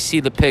first at least see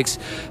the picks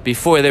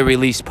before they're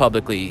released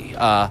publicly.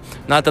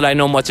 Not that I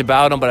know much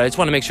about them, but I just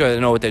want to make sure they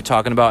know what they're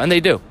talking about. And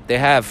they do. They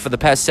have. For the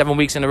past 7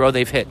 weeks in a row,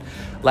 they've hit.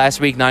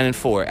 Last week,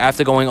 9-4,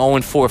 after going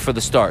 0-4 for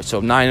the start. So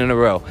 9 in a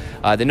row.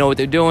 They know what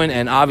they're doing,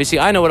 and obviously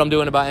I know what I'm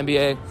doing about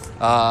NBA.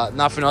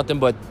 Not for nothing,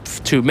 but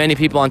to many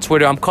people on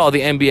Twitter, I'm called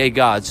the NBA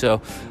God.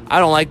 So I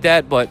don't like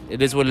that, but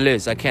it is what it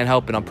is. I can't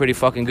help it. I'm pretty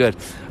fucking good.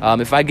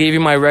 If I gave you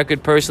my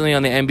record personally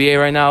on the NBA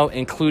right now,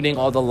 including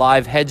all the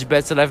live hedge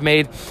bets that I've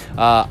made,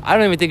 I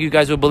don't even think you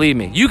guys would believe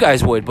me. You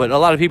guys would, but a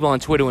lot of people on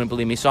Twitter wouldn't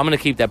believe me, so I'm going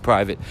to keep that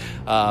private.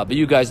 But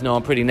you guys know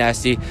I'm pretty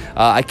nasty.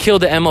 I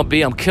killed the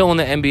MLB. I'm killing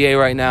the NBA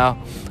right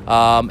now.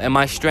 And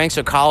my strengths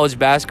are college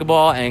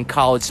basketball and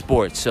college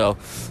sports. So,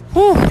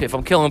 if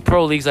I'm killing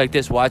pro leagues like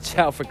this, watch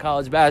out for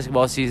college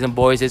basketball season,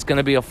 boys. It's going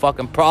to be a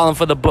fucking problem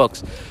for the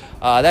books.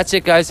 That's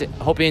it, guys.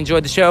 Hope you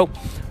enjoyed the show.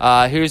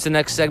 Here's the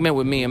next segment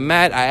with me and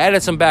Matt. I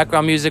added some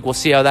background music. We'll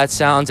see how that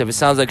sounds. If it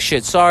sounds like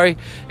shit, sorry.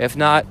 If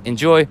not,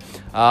 enjoy.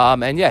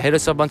 And yeah, hit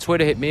us up on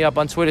Twitter. Hit me up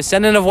on Twitter.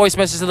 Send in a voice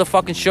message to the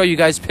fucking show. You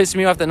guys piss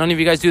me off that none of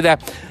you guys do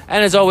that.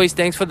 And as always,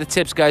 thanks for the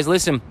tips, guys.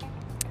 Listen,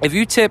 if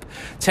you tip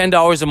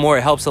 $10 or more,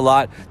 it helps a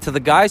lot. To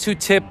the guys who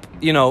tip,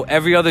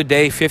 every other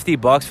day,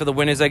 $50 for the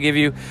winners I give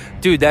you,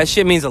 dude, that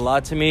shit means a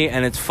lot to me,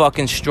 and it's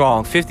fucking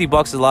strong.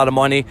 $50 is a lot of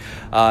money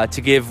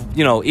to give,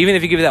 even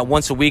if you give that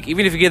once a week,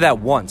 even if you give that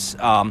once,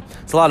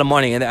 it's a lot of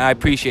money, and I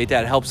appreciate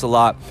that. It helps a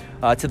lot.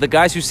 To the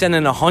guys who send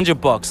in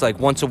 $100 like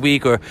once a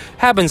week, or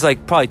happens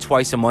like probably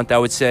twice a month, I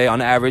would say on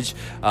average,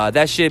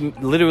 that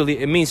shit literally,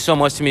 it means so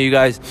much to me, you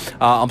guys.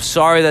 I'm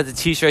sorry that the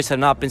t-shirts have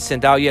not been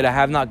sent out yet. I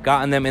have not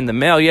gotten them in the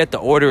mail yet. The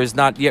order is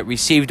not yet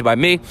received by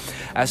me.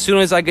 As soon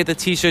as I get the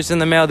t-shirts in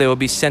the mail, they will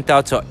be sent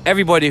out to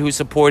everybody who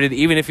supported,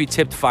 even if you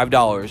tipped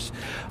 $5.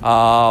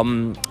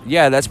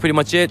 Yeah, that's pretty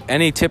much it.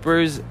 Any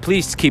tippers,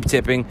 please keep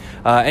tipping.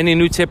 Any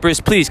new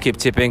tippers, please keep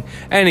tipping.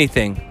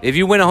 Anything. If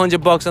you win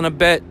 $100 on a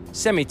bet,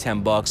 send me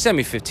 $10, send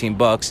me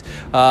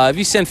 $15. If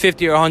you send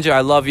 50 or 100, I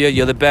love you.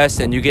 You're the best,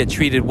 and you get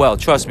treated well.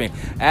 Trust me.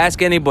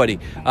 Ask anybody.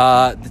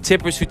 The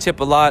tippers who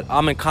tip a lot,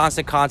 I'm in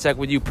constant contact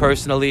with you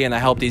personally, and I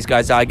help these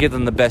guys out. I give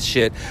them the best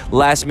shit.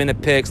 Last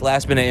minute picks,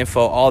 last minute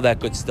info, all that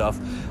good stuff.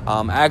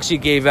 I actually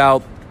gave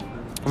out,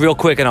 real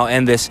quick, and I'll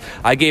end this.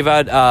 I gave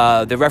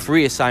out the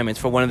referee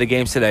assignments for one of the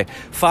games today.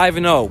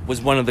 5-0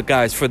 was one of the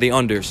guys for the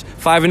unders.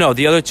 5-0.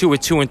 The other two were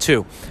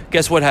 2-2.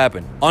 Guess what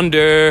happened?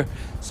 Under.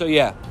 So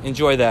yeah,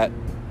 enjoy that.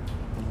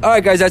 All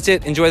right, guys, that's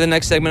it. Enjoy the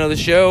next segment of the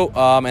show,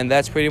 and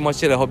that's pretty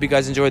much it. I hope you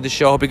guys enjoyed the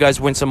show. Hope you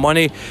guys win some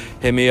money.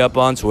 Hit me up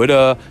on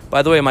Twitter.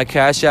 By the way, my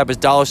Cash App is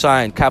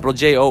 $, capital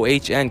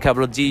JOHN,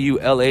 capital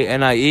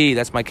DULANIE.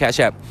 That's my Cash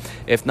App.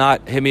 If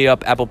not, hit me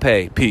up, Apple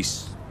Pay.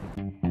 Peace.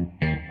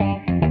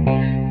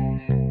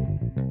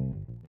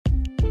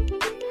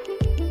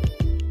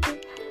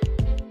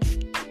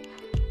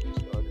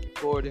 Started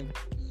recording.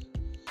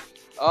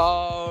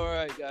 All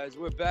right, guys,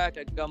 we're back.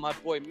 I got my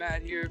boy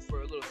Matt here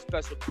for a little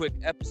special quick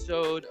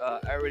episode. I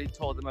already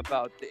told him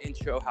about the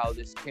intro, how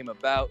this came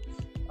about.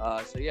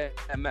 So yeah,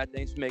 Matt,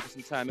 thanks for making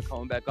some time and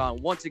coming back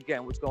on. Once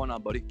again, what's going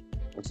on, buddy?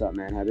 What's up,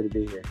 man? Happy to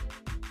be here.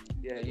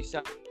 Yeah, you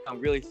sound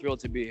really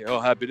thrilled to be here. Oh,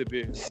 happy to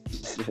be here.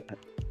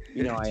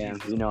 You know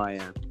I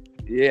am.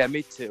 Yeah,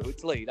 me too.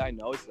 It's late. I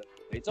know it's late.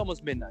 It's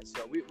almost midnight,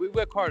 so we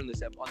work hard on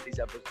these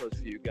episodes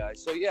for you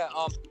guys. So yeah,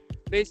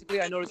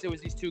 basically, I noticed there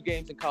was these 2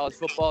 games in college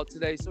football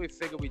today, so we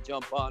figured we'd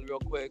jump on real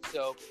quick.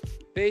 So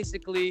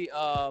basically,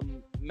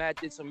 Matt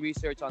did some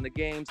research on the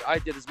games. I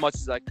did as much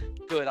as I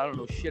could. I don't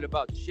know shit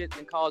about shit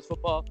in college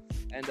football.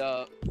 And,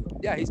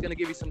 yeah, he's going to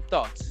give you some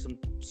thoughts,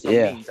 some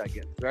memes, I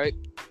guess, right?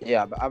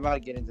 Yeah, but I'm about to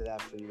get into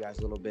that for you guys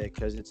a little bit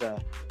because it's a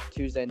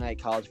Tuesday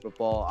night college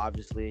football.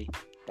 Obviously,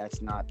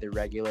 that's not the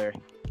regular.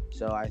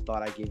 So I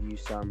thought I'd give you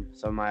some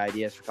of my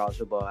ideas for college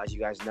football. As you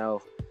guys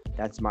know,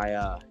 that's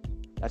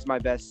my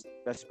best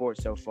sport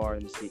so far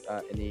in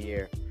the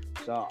year.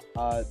 So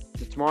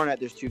tomorrow night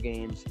there's 2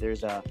 games.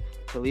 There's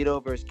Toledo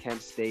versus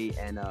Kent State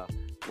and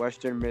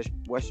Western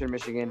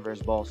Michigan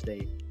versus Ball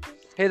State.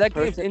 Hey, that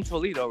game's in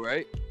Toledo,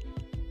 right?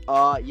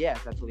 Yeah,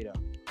 it's at Toledo.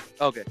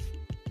 Okay.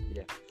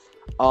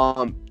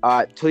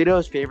 Yeah. Toledo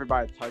is favored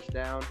by a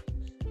touchdown,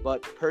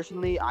 but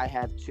personally, I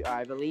have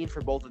a lean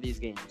for both of these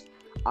games.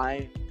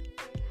 I'm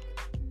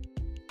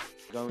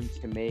going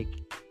to make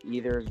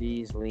either of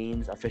these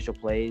leans official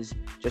plays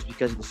just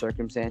because of the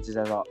circumstances,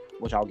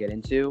 which I'll get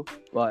into.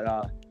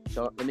 But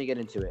so let me get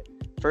into it.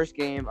 First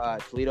game,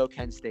 Toledo,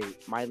 Kent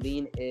State. My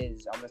lean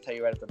is, I'm going to tell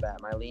you right off the bat,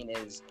 my lean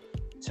is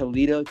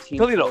Toledo team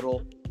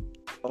total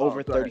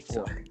over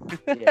 34.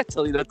 Yeah.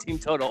 Toledo team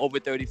total over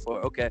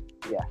 34. Okay.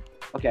 Yeah.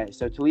 Okay,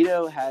 so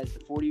Toledo has the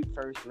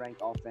 41st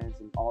ranked offense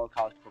in all of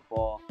college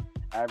football,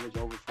 average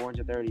over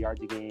 430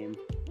 yards a game,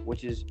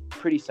 which is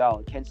pretty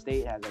solid. Kent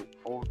State has the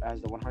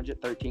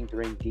 113th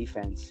ranked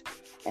defense,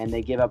 and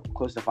they give up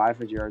close to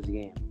 500 yards a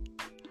game.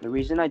 The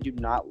reason I do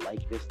not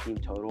like this team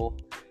total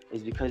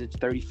is because it's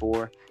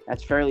 34.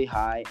 That's fairly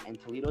high, and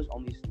Toledo's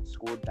only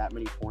scored that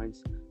many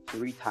points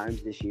 3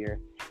 times this year,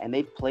 and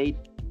they've played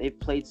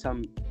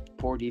some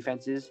poor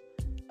defenses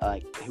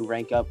who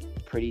rank up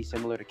pretty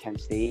similar to Kent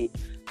State.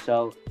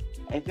 So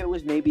if it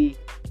was maybe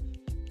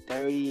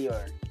 30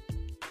 or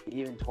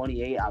even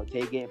 28, I would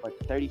take it, but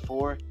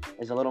 34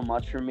 is a little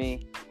much for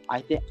me.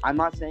 I'm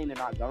not saying they're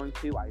not going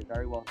to. I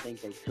very well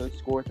think they could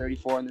score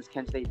 34 in this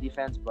Kent State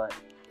defense, but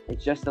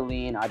it's just a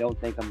lean. I don't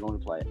think I'm going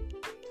to play it.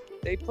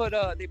 They put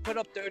up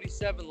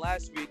 37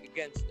 last week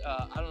against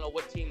I don't know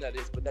what team that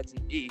is, but that's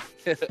an E.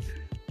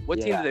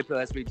 What team did they play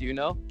last week? Do you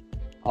know?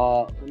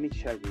 Let me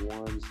check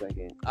 1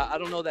 second. I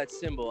don't know that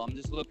symbol. I'm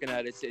just looking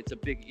at it. It's a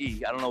big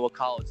E. I don't know what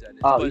college that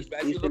is. Oh, but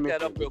as you look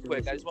that up real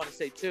quick, I just want to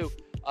say too,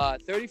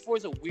 34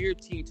 is a weird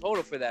team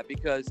total for that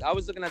because I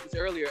was looking at this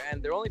earlier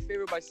and they're only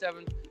favored by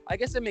 7. I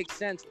guess it makes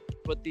sense,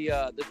 but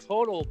the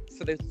total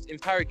for the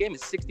entire game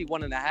is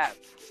 61.5.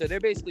 So they're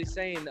basically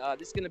saying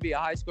this is going to be a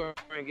high-scoring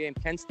game.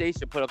 Kent State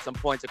should put up some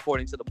points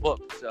according to the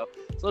book. So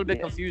it's a little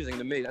bit confusing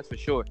to me, that's for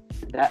sure.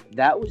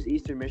 That was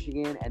Eastern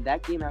Michigan, and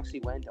that game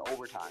actually went into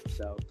overtime.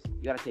 So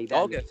you got to take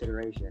that into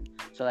consideration.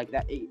 So like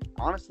that,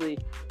 honestly,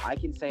 I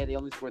can say they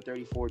only scored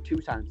 34 2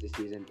 times this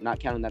season, not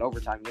counting that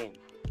overtime game.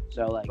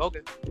 So like,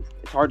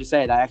 it's hard to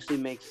say. That actually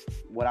makes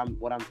what I'm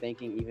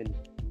thinking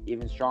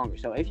even stronger.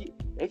 So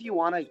if you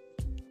want to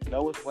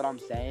go with what I'm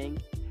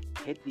saying,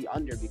 hit the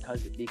under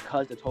because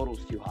the total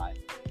is too high.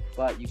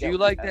 But do you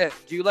like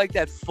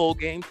that full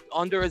game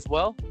under as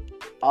well?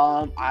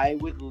 I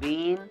would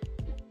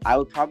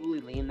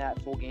probably lean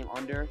that full game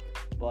under,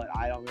 but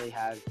I don't really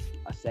have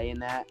a say in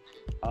that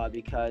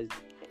because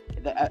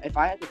if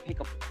I had to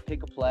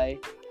pick a play,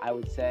 I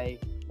would say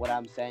what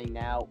I'm saying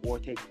now or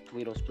take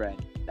Toledo spread.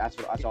 That's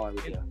all I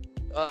would do.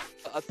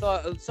 I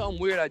thought something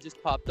weird I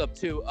just popped up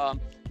too.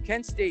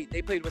 Kent State,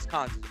 they played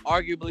Wisconsin.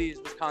 Arguably,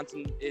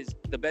 Wisconsin is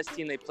the best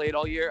team they played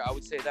all year. I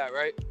would say that,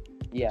 right?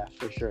 Yeah,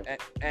 for sure.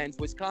 And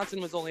Wisconsin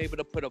was only able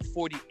to put up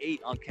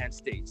 48 on Kent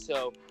State.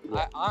 So,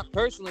 I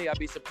personally, I'd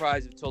be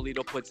surprised if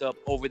Toledo puts up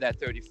over that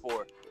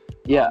 34.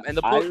 Yeah. And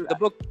the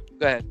book.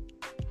 Go ahead.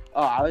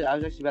 Oh, I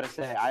was actually about to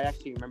say, I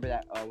actually remember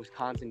that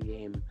Wisconsin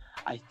game.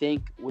 I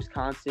think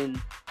Wisconsin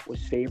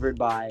was favored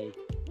by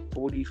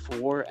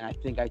 44, and I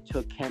think I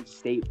took Kent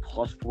State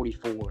plus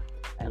 44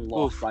 and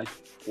lost by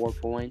 4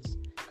 points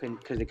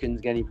because they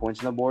couldn't get any points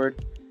on the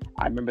board.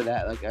 I remember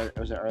that it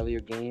was an earlier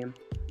game,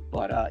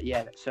 but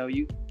so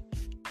you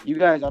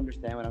guys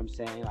understand what I'm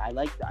saying. I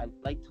like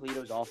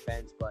Toledo's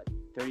offense, but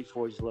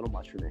 34 is a little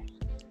much for me.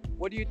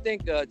 What do you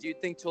think? Do you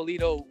think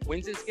Toledo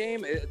wins this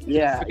game?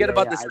 Forget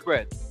about the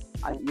spread.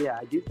 I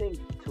do think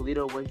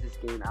Toledo wins this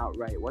game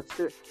outright.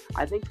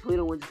 I think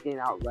Toledo wins this game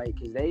outright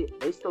because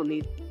they still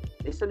need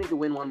to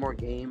win one more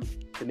game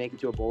to make it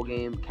to a bowl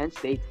game. Kent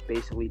State's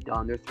basically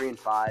done. They're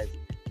 3-5.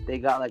 They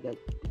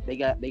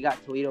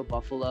got Toledo,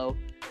 Buffalo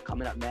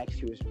coming up next,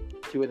 who is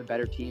 2 of the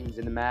better teams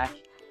in the MAC,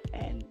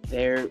 and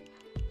they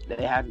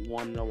haven't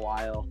won in a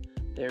while.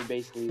 They're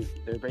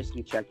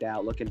basically checked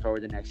out, looking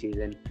forward to next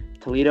season.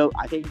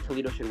 I think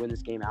Toledo should win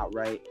this game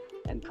outright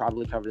and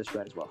probably cover the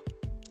spread as well.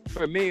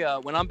 For me,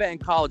 when I'm betting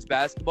college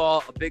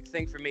basketball, a big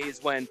thing for me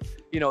is when,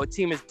 a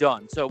team is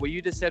done. So what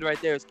you just said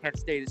right there is Kent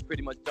State is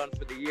pretty much done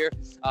for the year.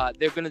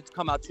 They're going to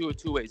come out two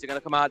ways. They're going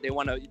to come out, they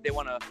want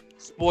to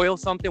spoil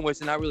something, which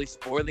they're not really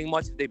spoiling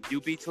much if they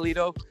do beat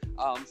Toledo.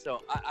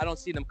 So I don't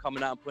see them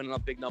coming out and putting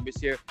up big numbers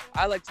here.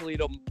 I like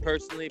Toledo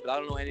personally, but I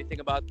don't know anything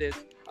about this.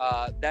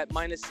 That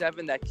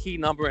 -7, that key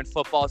number in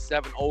football,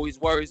 7, always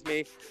worries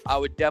me. I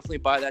would definitely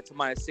buy that to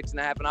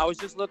 -6.5. And I was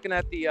just looking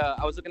at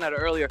it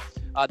earlier.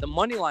 The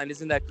money line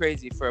isn't that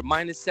crazy for a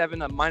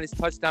 -7, a minus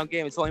touchdown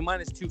game. It's only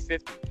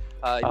 -250.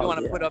 If you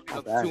want to put up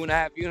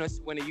 2.5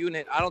 units, win a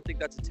unit, I don't think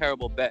that's a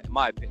terrible bet in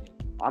my opinion.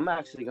 I'm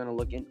actually gonna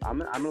look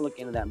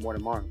into that more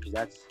tomorrow because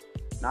that's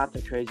not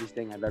the craziest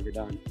thing I've ever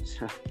done.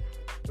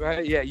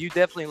 Right? Yeah, you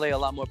definitely lay a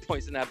lot more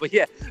points than that. But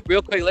yeah,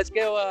 real quick, let's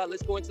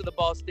go into the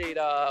Ball State,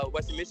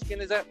 Western Michigan.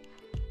 Is that?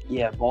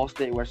 Yeah, Ball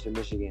State, Western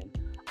Michigan.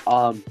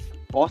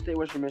 Ball State,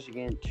 Western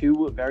Michigan,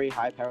 2 very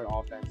high-powered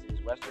offenses.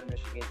 Western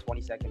Michigan,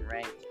 22nd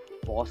ranked.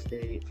 Ball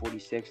State,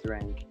 46th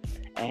ranked.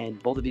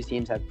 And both of these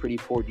teams have pretty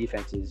poor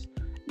defenses.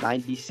 The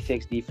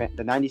 96th defense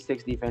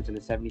and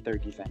the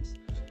 73rd defense.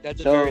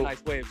 That's a very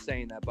nice way of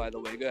saying that, by the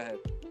way. Go ahead.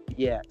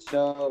 Yeah.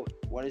 So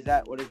what does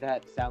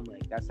that sound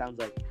like? That sounds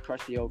like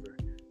crush the over.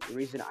 The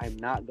reason I'm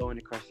not going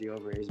to crush the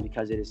over is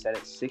because it is set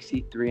at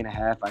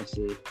 63.5. I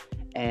see,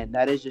 and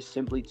that is just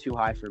simply too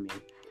high for me.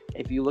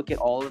 If you look at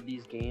all of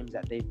these games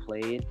that they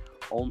played,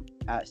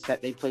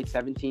 they played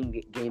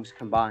 17 games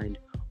combined.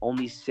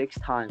 only 6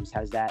 times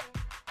has that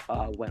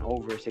went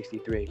over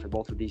 63 for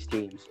both of these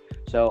teams.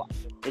 So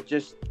it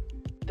just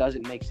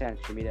doesn't make sense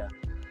for me to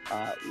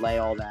lay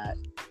all that.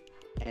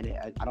 And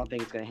I don't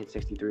think it's going to hit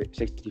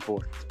 64.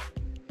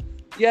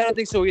 Yeah, I don't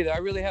think so either. I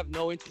really have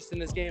no interest in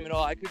this game at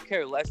all. I could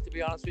care less, to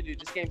be honest with you.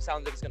 This game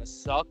sounds like it's going to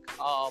suck.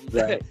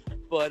 Right.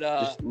 But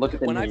just look at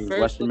the names,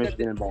 Western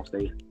Michigan and Ball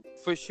State.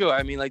 For sure.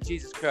 I mean, like,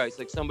 Jesus Christ,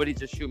 like, somebody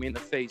just shoot me in the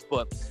face.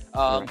 But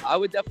Right. I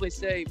would definitely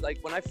say, like,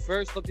 when I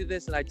first looked at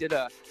this and I did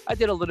a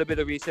little bit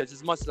of research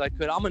as much as I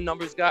could. I'm a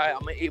numbers guy.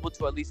 I'm able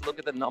to at least look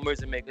at the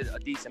numbers and make a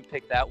decent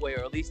pick that way,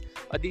 or at least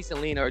a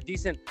decent lean, or a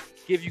decent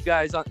give you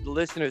guys, the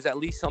listeners, at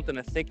least something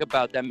to think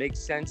about that makes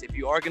sense. If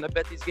you are going to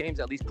bet these games,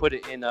 at least put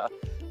it in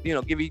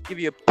give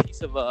you a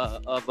piece of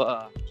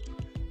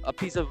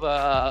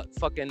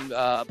fucking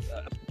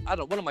I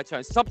don't, what am I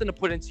trying? Something to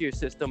put into your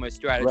system or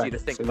strategy Right. to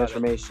think Some about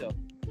information. it.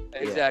 So,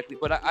 exactly.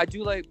 But I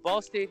do like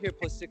Ball State here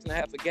plus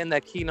 6.5. Again,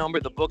 that key number.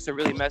 The books are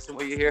really messing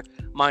with you here.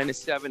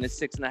 -7 is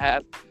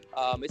 6.5.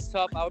 It's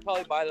tough. I would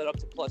probably buy that up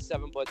to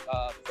 +7. But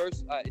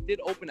first, it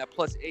did open at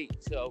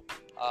 +8. So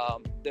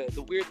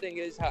the weird thing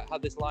is how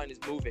this line is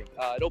moving.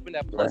 It opened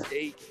at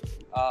 +8.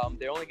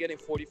 They're only getting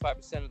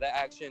 45% of the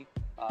action.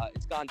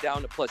 It's gone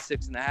down to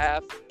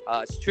 +6.5.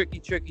 It's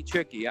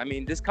tricky. I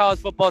mean, this college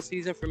football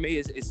season for me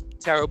is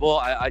terrible.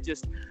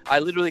 I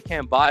literally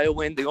can't buy a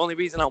win. The only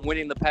reason I'm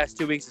winning the past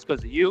 2 weeks is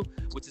because of you,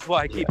 which is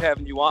why I keep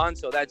having you on.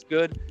 So that's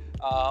good.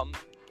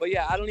 But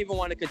yeah, I don't even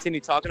want to continue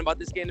talking about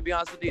this game, to be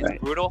honest with you.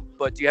 It's brutal.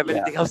 But do you have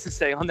anything else to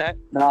say on that?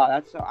 No, I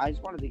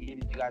just wanted to give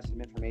you guys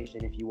some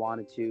information if you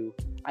wanted to.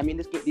 I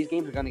mean, these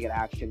games are going to get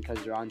action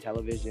because they're on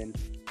television.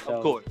 So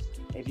Of course.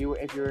 If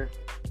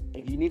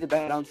you need to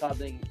bet on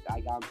something,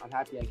 I'm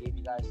happy I gave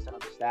you guys some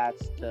of the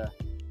stats to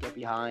get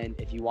behind.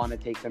 If you want to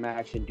take some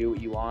action, do what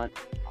you want.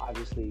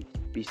 Obviously,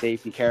 be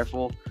safe, be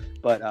careful.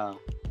 But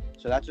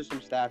so that's just some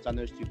stats on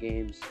those 2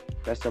 games.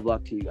 Best of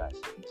luck to you guys.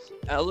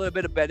 And a little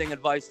bit of betting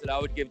advice that I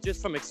would give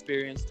just from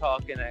experience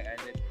talking, and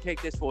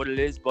take this for what it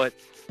is, but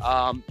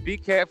be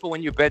careful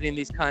when you're betting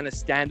these kind of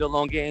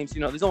standalone games.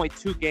 You know, there's only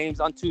 2 games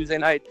on Tuesday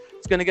night.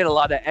 It's going to get a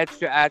lot of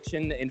extra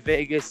action in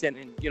Vegas and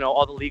in,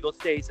 all the legal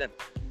states and,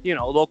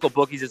 local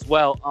bookies as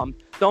well.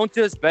 Don't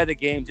just bet a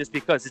game just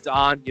because it's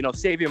on.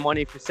 Save your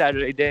money for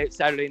Saturday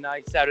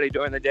night, Saturday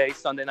during the day,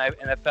 Sunday night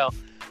NFL,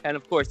 and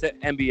of course the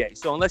NBA.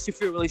 So unless you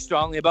feel really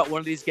strongly about one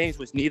of these games,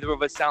 which neither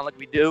of us sound like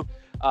we do,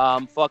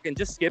 fucking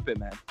just skip it,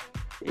 man.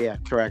 Yeah,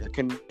 correct. I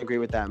couldn't agree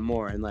with that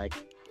more. And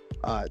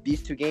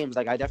these 2 games,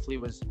 I definitely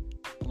was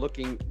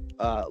looking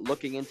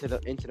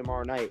into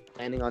tomorrow night,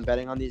 planning on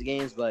betting on these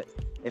games. But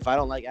if I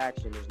don't like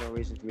action, there's no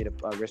reason for me to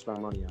risk my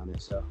money on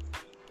it. So.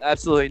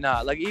 Absolutely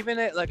not. I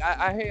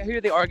hear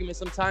the argument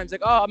sometimes,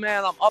 oh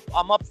man,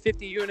 I'm up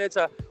 50 units.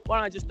 Why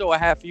don't I just throw a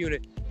half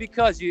unit?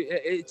 Because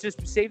it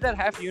just save that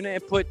half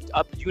unit and put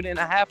up a unit and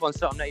a half on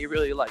something that you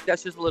really like.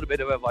 That's just a little bit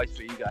of advice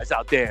for you guys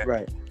out there.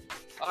 Right.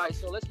 All right,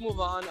 so let's move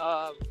on.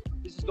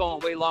 This is going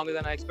way longer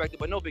than I expected,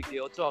 but no big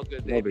deal. It's all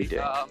good, baby. No big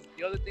deal.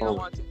 The other thing I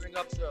wanted to bring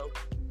up,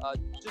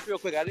 just real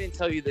quick, I didn't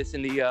tell you this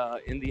in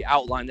the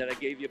outline that I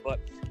gave you, but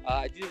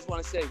I do just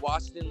want to say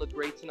Washington looked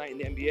great tonight in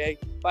the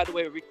NBA. By the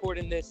way, we're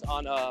recording this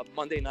on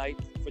Monday night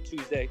for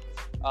Tuesday.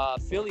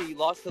 Philly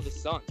lost to the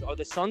Suns. Are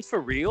the Suns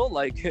for real?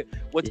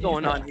 What's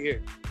going on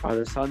here? Are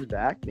the Suns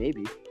back?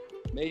 Maybe.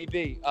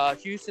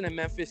 Houston and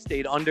Memphis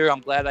stayed under. I'm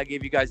glad I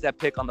gave you guys that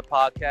pick on the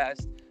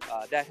podcast.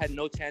 That had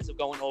no chance of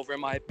going over, in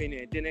my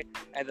opinion. It didn't.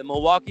 And the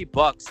Milwaukee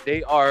Bucks,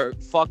 they are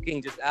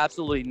fucking just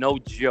absolutely no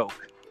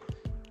joke.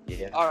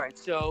 Yeah. All right,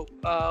 so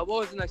what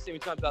was the next thing we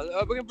talked about?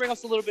 We're going to bring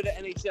us a little bit of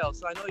NHL.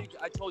 So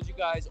I told you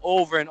guys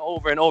over and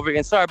over and over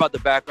again. Sorry about the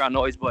background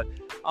noise, but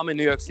I'm in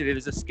New York City.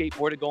 There's a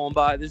skateboarder going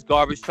by. There's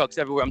garbage trucks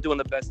everywhere. I'm doing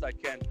the best I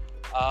can.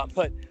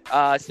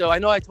 So I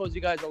know I told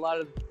you guys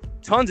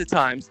tons of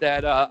times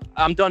that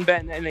I'm done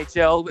betting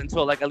NHL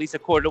until at least a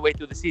quarter of the way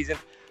through the season.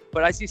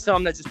 But I see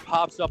something that just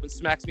pops up and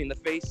smacks me in the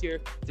face here.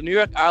 The New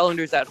York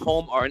Islanders at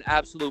home are an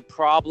absolute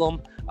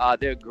problem.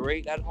 They're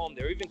great at home.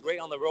 They're even great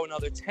on the road now.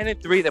 They're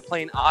 10-3. They're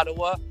playing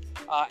Ottawa,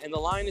 and the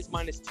line is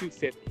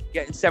 -250,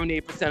 getting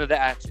 78% of the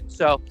action.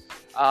 So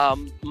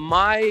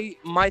my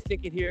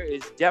thinking here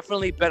is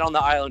definitely bet on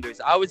the Islanders.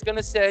 I was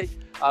gonna say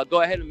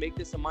go ahead and make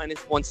this a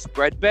 -1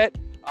 spread bet.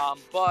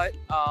 But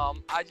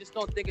I just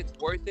don't think it's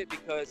worth it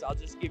because I'll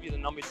just give you the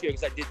numbers here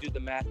because I did do the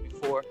math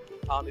before.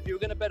 If you were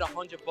gonna bet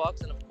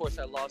 $100, and of course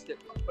I lost it,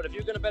 but if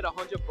you're gonna bet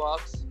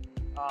 $100,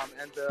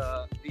 and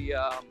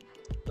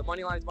the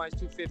money line is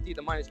 -250,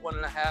 the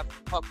 -1.5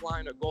 puck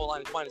line or goal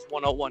line is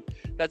 -101.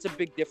 That's a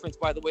big difference,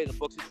 by the way. The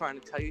books are trying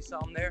to tell you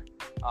something there.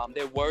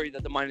 They're worried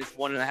that the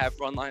 -1.5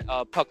 run line,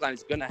 puck line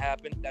is gonna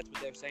happen. That's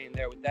what they're saying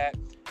there with that.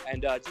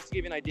 And just to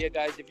give you an idea,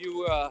 guys, if you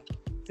were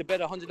to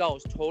bet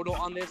 $100 total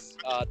on this,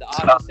 the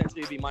odds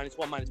essentially would be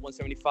 -1,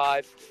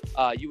 -175.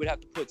 You would have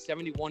to put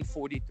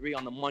 71.43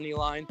 on the money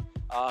line,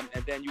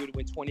 and then you would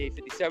win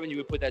 28.57. You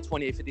would put that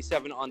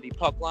 28.57 on the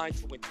puck line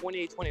to win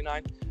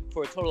 28.29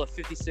 for a total of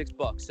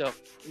 $56. So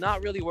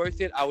not really worth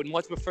it. I would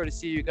much prefer to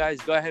see you guys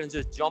go ahead and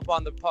just jump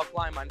on the puck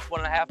line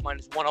 -1.5,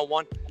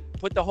 -101.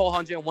 put the whole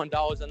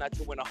 $101 on that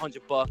to win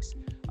 $100.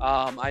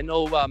 I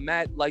know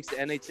Matt likes the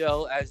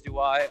NHL, as do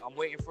I. I'm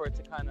waiting for it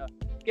to kind of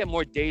get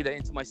more data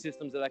into my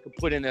systems that I can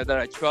put in there that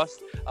I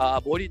trust.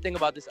 But what do you think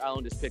about this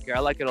Islanders pick here? I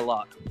like it a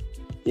lot.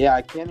 Yeah,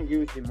 I can't agree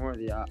with you more.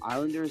 The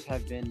Islanders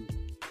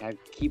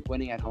keep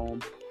winning at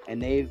home,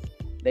 and they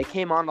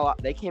came on a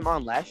lot. They came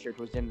on last year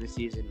towards the end of the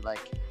season,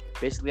 like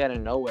basically out of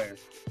nowhere.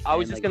 I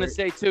was just gonna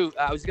say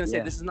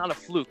this is not a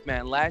fluke,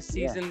 man. Last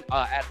season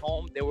at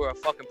home, they were a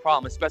fucking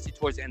problem, especially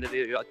towards the end of the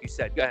year, like you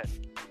said. Go ahead.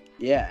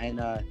 Yeah,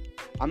 and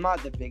I'm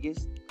not the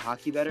biggest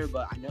hockey bettor,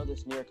 but I know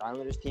this New York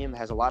Islanders team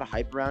has a lot of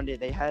hype around it.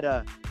 They had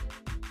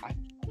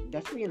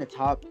definitely in the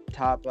top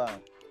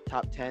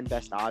 10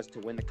 best odds to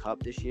win the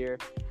cup this year.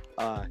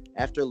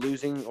 After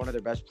losing one of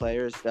their best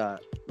players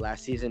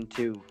last season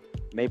to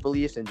Maple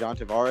Leafs and John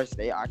Tavares,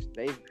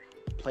 they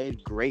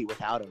played great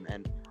without him,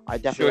 and I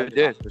definitely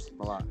did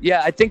a lot.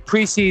 Yeah, I think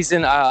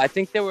preseason, I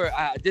think they were.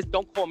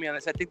 Don't quote me on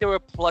this. I think they were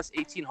plus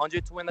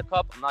 1,800 to win the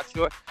cup. I'm not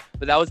sure,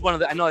 but that was one of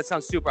the. I know it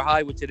sounds super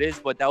high, which it is,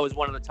 but that was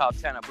one of the top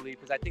 10, I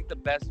believe, because I think the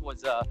best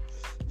was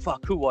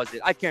who was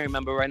it? I can't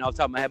remember right now off the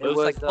top of my head, but it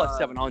was like plus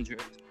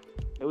 700.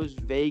 It was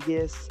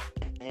Vegas.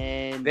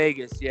 And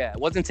yeah. It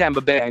wasn't Tampa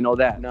Bay, I know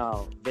that.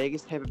 No,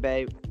 Vegas, Tampa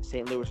Bay,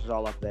 St. Louis was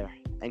all up there.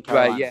 And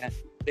Carolina. Right, yeah.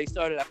 They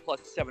started at plus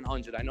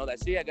 700. I know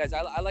that. So, yeah, guys,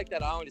 I like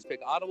that Islanders pick.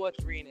 Ottawa,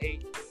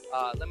 3-8.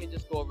 Let me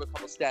just go over a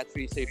couple stats for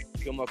you so you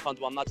feel more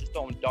comfortable. I'm not just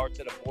throwing darts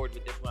at a board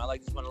with this one. I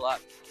like this one a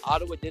lot.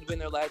 Ottawa did win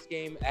their last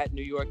game at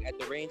New York at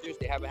the Rangers.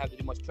 They haven't had to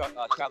do much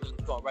traveling.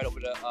 Going right over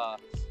the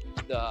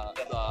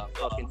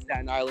fucking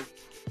Staten Island.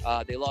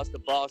 They lost to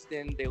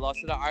Boston. They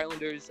lost to the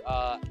Islanders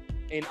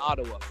in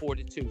Ottawa,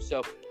 4-2.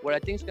 So what I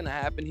think is going to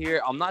happen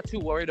here, I'm not too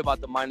worried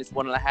about the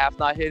 -1.5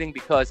 not hitting,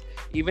 because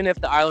even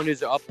if the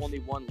Islanders are up only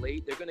 1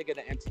 late, they're going to get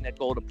an empty net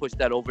goal to push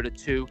that over to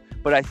 2.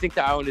 But I think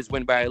the Islanders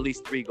win by at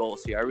least 3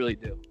 goals here. I really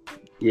do.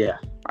 Yeah,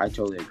 I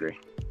totally agree.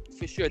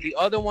 For sure. The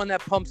other one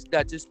that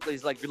just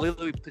is like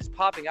literally just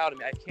popping out at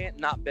me. I can't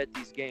not bet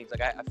these games.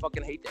 Like I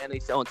fucking hate the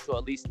NHL until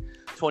at least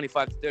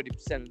 25 to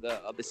 30%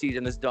 of the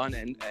season is done,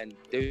 and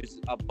there's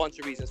a bunch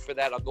of reasons for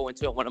that. I'll go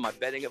into it in one of my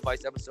betting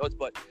advice episodes.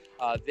 But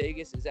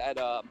Vegas is at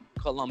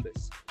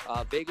Columbus.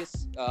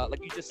 Vegas,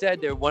 like you just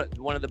said, they're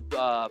one of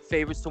the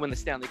favorites to win the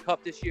Stanley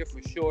Cup this year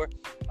for sure.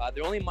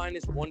 They're only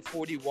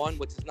 -141,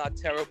 which is not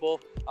terrible.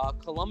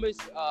 Columbus,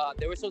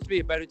 they were supposed to be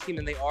a better team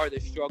than they are.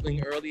 They're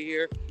struggling early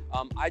here.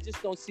 I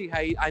just don't see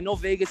how I know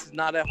Vegas is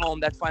not at home.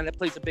 That's fine. That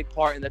plays a big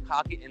part in the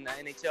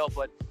NHL.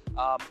 But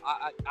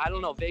I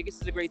don't know.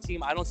 Vegas is a great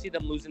team. I don't see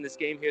them losing this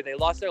game here. They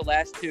lost their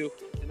last 2.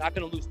 They're not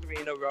going to lose 3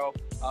 in a row.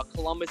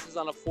 Columbus is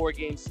on a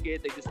 4-game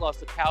skid. They just lost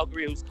to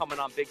Calgary, who's coming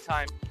on big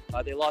time.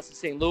 They lost to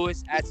St.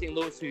 Louis,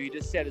 who you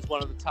just said is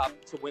one of the top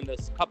to win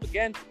this cup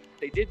again.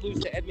 They did lose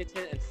to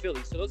Edmonton and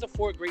Philly. So those are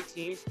 4 great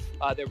teams.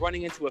 They're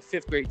running into a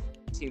 5th great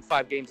team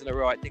 5 games in a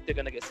row. I think they're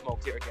going to get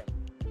smoked here again.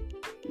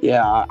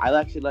 Yeah, I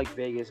actually like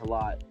Vegas a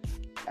lot.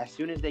 As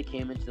soon as they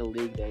came into the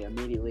league, they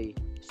immediately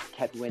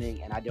kept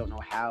winning, and I don't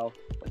know how,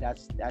 but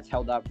that's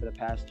held up for the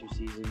past 2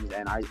 seasons,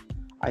 and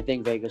I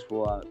think Vegas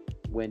will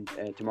win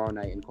tomorrow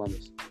night in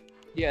Columbus.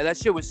 Yeah, that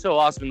shit was so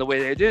awesome the way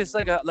they did. It's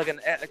like an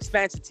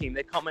expansion team.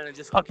 They come in and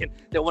just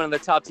they're one of the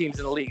top teams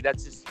in the league. That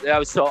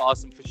was so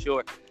awesome for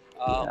sure.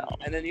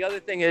 And then the other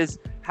thing is,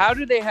 how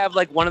do they have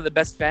like one of the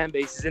best fan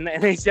bases in the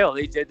NHL?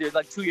 They're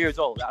like 2 years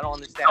old. I don't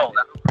understand.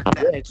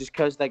 Yeah, it's just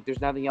because like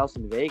there's nothing else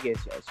in Vegas,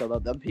 so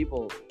the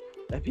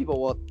people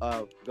will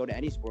go to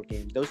any sport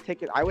game. Those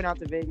tickets, I went out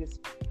to Vegas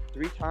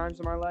 3 times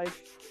in my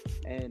life,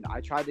 and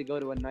I tried to go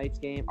to a Knights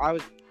game. I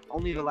was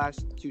only the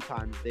last 2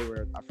 times they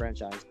were a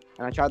franchise,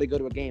 and I tried to go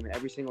to a game, and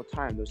every single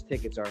time those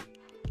tickets are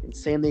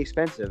insanely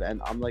expensive,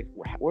 and I'm like,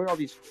 where are all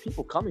these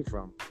people coming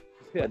from?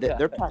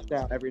 They're packed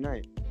out every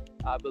night.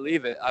 I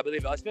believe it.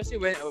 Especially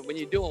when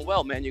you're doing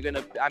well, man. You're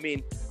gonna. I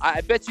mean,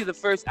 I bet you the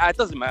first. It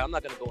doesn't matter. I'm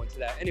not gonna go into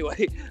that.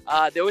 Anyway,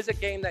 there was a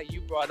game that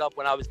you brought up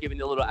when I was giving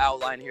you a little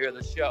outline here of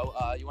the show.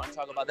 You want to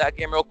talk about that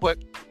game real quick?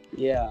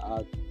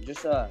 Yeah.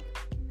 Just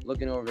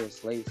looking over the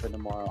slate for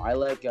tomorrow. I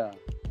like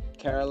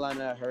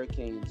Carolina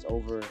Hurricanes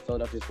over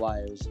Philadelphia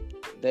Flyers.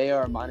 They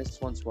are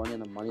 -120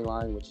 on the money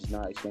line, which is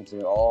not expensive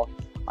at all.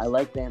 I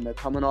like them. They're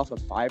coming off a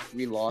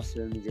 5-3 loss to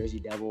the New Jersey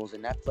Devils,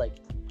 and that's like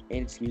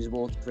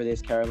inexcusable for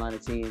this Carolina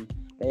team.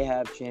 They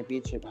have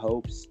championship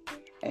hopes,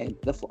 and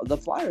the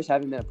Flyers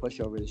haven't been a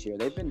pushover this year.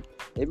 They've been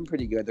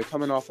pretty good. They're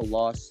coming off a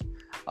loss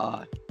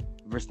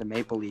versus the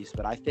Maple Leafs,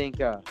 but I think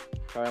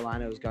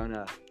Carolina is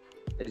gonna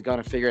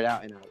figure it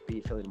out and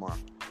beat Philly tomorrow.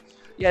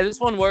 Yeah, this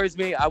one worries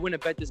me. I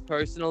wouldn't bet this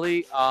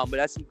personally, but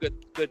that's some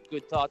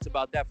good thoughts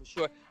about that for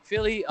sure.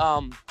 Philly,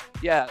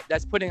 yeah,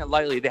 that's putting it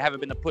lightly. They haven't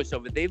been a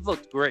pushover. They've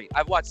looked great.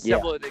 I've watched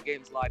several of their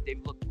games live.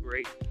 They've looked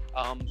great.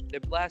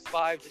 Their last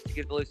 5, just to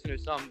give the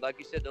listeners some, like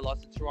you said, they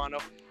lost to Toronto.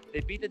 They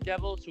beat the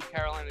Devils, who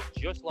Carolina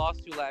just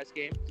lost to last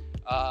game.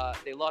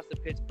 They lost to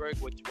Pittsburgh,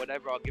 which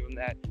whatever, I'll give them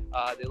that.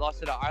 They lost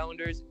to the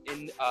Islanders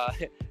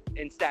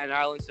in Staten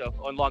Island, so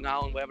on Long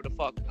Island, whatever the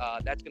fuck.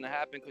 That's gonna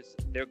happen because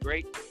they're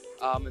great.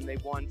 And they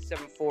won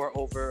 7-4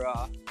 over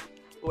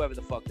whoever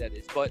the fuck that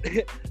is. But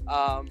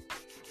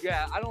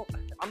Yeah,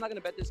 I'm not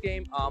gonna bet this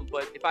game.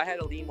 But if I had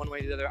to lean one way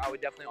or the other, I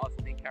would definitely also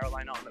lean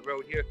Carolina on the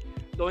road here.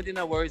 The only thing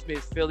that worries me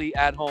is Philly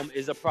at home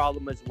is a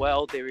problem as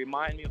well. They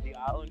remind me of the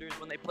Islanders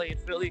when they play in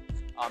Philly.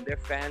 Their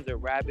fans are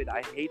rabid.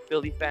 I hate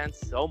Philly fans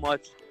so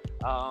much.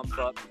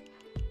 But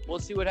we'll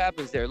see what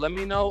happens there. Let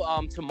me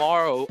know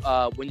tomorrow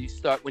when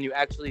you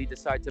actually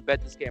decide to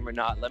bet this game or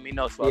not. Let me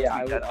know. So yeah,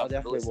 I'll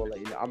definitely will let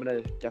you know. I'm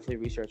gonna definitely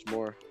research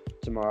more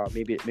tomorrow.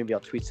 Maybe I'll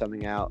tweet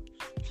something out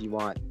if you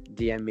want.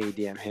 DM me,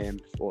 DM him,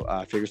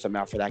 or figure something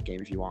out for that game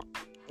if you want.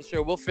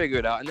 Sure, we'll figure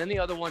it out. And then the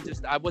other one,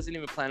 I wasn't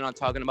even planning on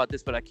talking about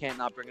this, but I can't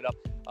not bring it up.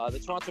 The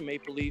Toronto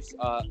Maple Leafs,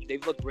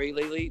 they've looked great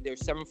lately. They're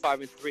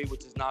 7-5-3,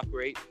 which is not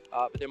great,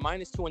 but they're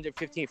minus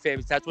 215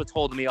 favorites. That's what's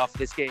holding me off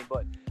this game.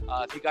 But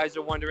if you guys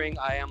are wondering,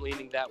 I am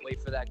leaning that way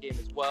for that game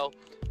as well.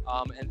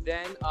 And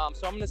then,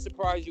 so I'm going to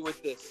surprise you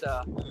with this.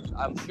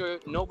 I'm sure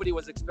nobody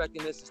was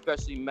expecting this,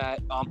 especially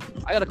Matt.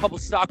 I got a couple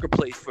soccer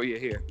plays for you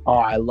here. Oh,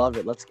 I love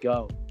it. Let's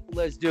go.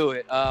 Let's do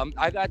it.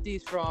 I got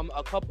these from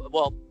a couple.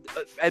 Well,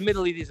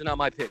 admittedly, these are not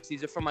my picks.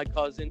 These are from my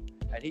cousin,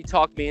 and he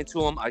talked me into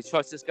them. I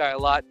trust this guy a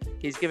lot.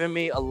 He's given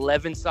me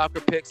 11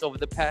 soccer picks over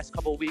the past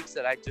couple of weeks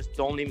that I just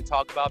don't even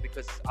talk about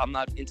because I'm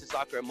not into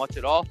soccer much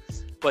at all.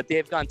 But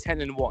they've gone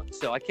 10-1,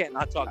 so I can't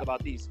not talk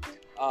about these.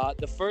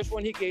 The first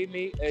one he gave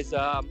me is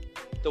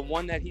the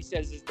one that he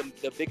says is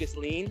the biggest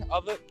lean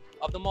of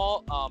them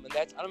all. And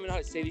that's, I don't even know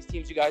how to say these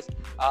teams, you guys.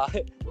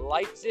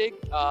 Leipzig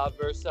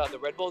versus the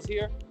Red Bulls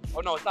here. Oh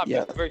no, it's not.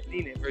 Yeah. Versus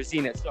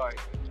Zenit. Sorry.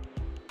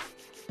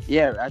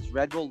 Yeah, that's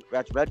Red Bull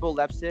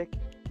Leipzig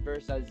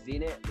versus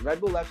Zenit.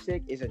 Red Bull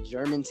Leipzig is a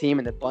German team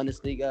in the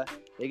Bundesliga.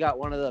 They got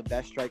one of the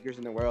best strikers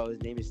in the world.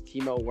 His name is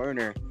Timo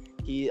Werner.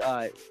 He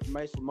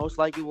most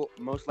likely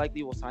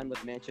will sign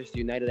with Manchester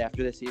United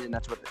after this season.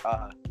 That's what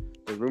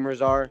the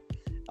rumors are.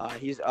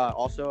 He's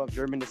also of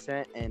German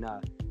descent, and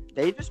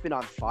they've just been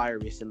on fire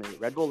recently.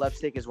 Red Bull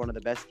Leipzig is one of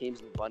the best teams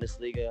in the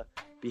Bundesliga,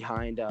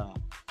 behind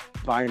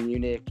Bayern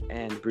Munich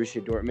and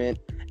Borussia Dortmund.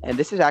 And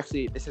this is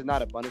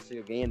not a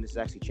Bundesliga game. This is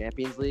actually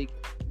Champions League.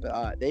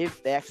 But they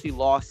actually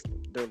lost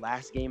their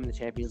last game in the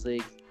Champions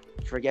League.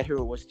 Forget who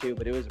it was to,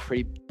 but it was a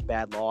pretty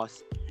bad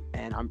loss.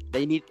 And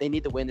they need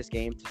to win this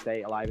game to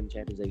stay alive in the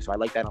Champions League. So I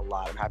like that a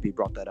lot. I'm happy you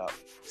brought that up.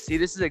 See,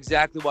 this is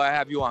exactly why I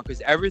have you on,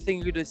 because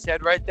everything you just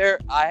said right there,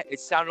 it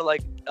sounded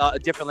like a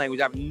different language.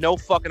 I have no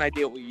fucking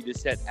idea what you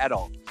just said at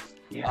all.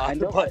 Yeah, I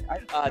know. But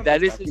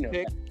that is his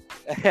pick.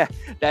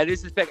 That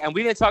is his pick. And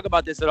we didn't talk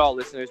about this at all,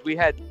 listeners. We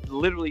had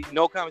literally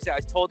no conversation. I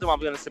told him I'm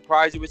going to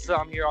surprise you with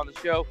some here on the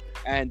show,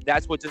 and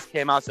that's what just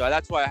came out. So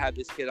that's why I have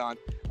this kid on.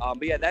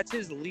 But yeah, that's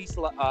his least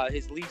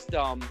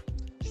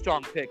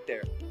strong pick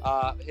there.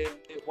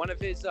 One of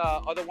his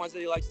other ones that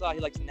he likes a lot,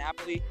 he likes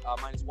Napoli,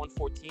 minus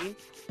 114.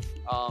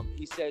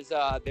 He says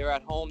they're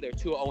at home. They're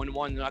 2-0-1.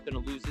 They're not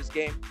going to lose this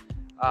game.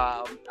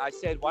 I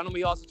said, why don't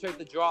we also take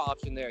the draw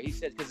option there? He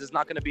said, because it's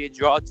not going to be a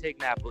draw,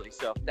 take Napoli.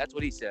 So that's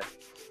what he said.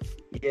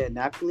 Yeah,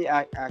 Napoli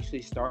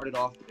actually started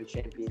off the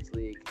Champions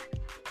League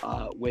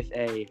with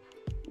a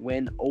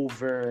win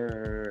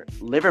over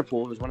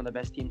Liverpool, who's one of the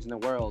best teams in the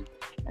world.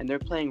 And they're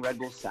playing Red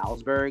Bull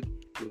Salzburg,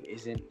 who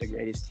isn't the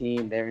greatest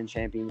team. They're in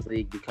Champions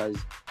League because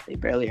they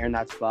barely earned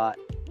that spot.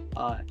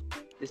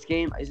 This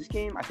game,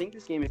 I think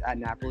this game is at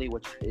Napoli,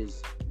 which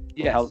is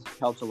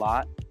helps a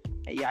lot.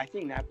 And yeah, I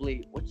think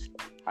Napoli,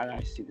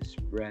 I see the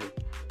spread.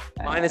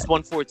 Minus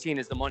 114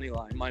 is the money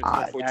line. Minus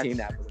 114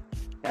 Napoli.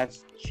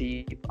 That's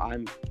cheap.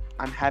 I'm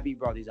happy you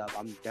brought these up.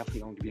 I'm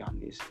definitely going to be on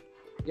these.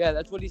 Yeah,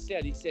 that's what he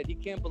said. He said he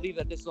can't believe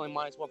that this is only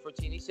minus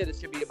 114. He said it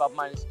should be about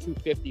minus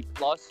 250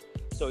 plus.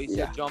 So he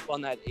said jump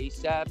on that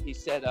ASAP. He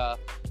said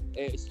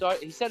he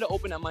said to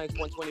open at minus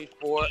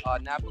 124.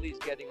 Napoli's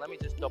getting, let me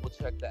just double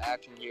check the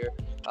action here.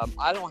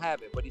 I don't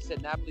have it, but he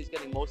said Napoli's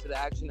getting most of the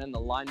action and the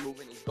line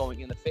movement is going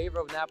in the favor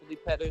of Napoli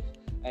Petters.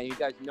 And you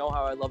guys know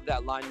how I love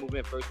that line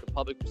movement versus the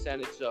public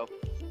percentage. So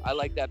I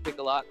like that pick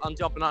a lot. I'm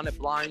jumping on it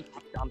blind.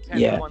 I'm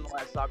 10-1 the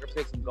last soccer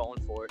picks. I'm going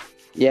for it.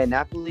 Yeah,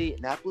 Napoli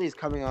is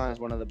coming on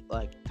as one of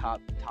the top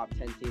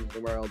 10 teams in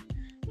the world.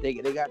 They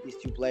got these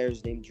two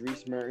players named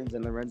Dries Mertens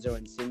and Lorenzo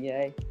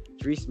Insigne.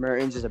 Dries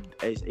Mertens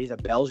is a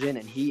Belgian,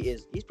 and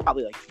he's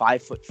probably like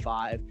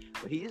 5'5",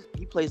 but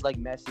he plays like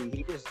Messi.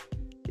 He just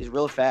is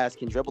real fast,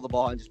 can dribble the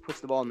ball and just puts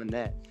the ball in the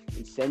net.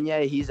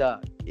 Insigne, he's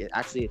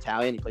actually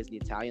Italian. He plays in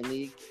the Italian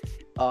league,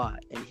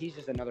 and he's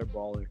just another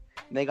baller.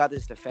 And they got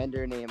this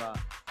defender named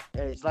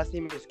his last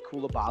name is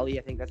Koulibaly.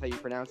 I think that's how you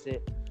pronounce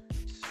it.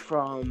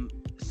 From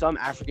some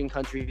African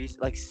countries,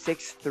 like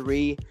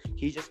 6'3".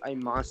 He's just a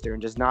monster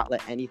and does not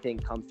let anything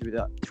come through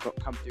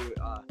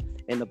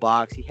in the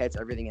box. He heads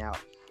everything out.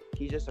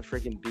 He's just a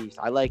freaking beast.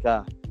 I like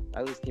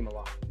this team a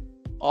lot.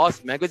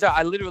 Awesome, man. Good job.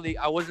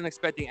 I wasn't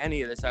expecting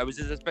any of this. I was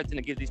just expecting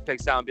to give these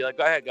picks out and be like,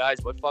 go ahead, guys.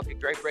 But fucking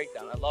great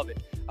breakdown. I love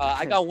it.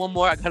 I got one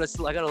more. I got a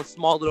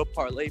small little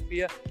parlay for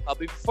you. But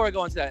before I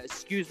go into that,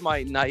 excuse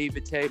my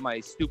naivete, my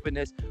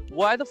stupidness.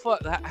 Why the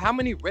fuck? How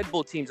many Red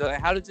Bull teams are there?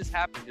 How does this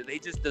happen?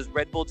 Does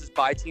Red Bull just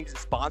buy teams and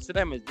sponsor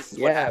them? Is this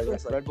what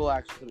happens? Red Bull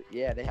actually.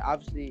 Yeah, they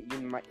obviously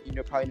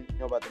probably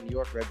know about the New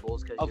York Red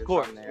Bulls because of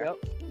course. There.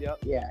 Yep.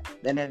 Yeah.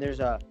 Then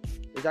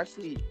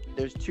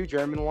there's two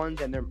German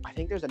ones, and I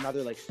think there's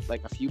another like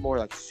a few more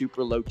like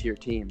super low tier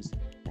teams,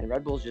 and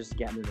Red Bull's just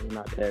getting them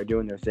out there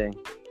doing their thing.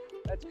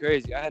 That's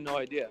crazy. I had no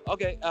idea.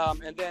 Okay,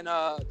 and then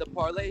the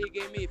parlay he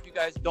gave me, if you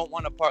guys don't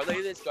want to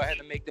parlay this, go ahead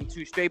and make them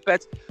 2 straight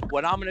bets.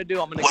 What I'm going to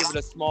do, I'm going to give it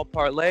a small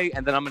parlay,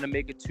 and then I'm going to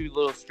make it 2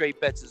 little straight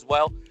bets as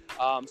well.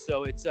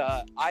 So it's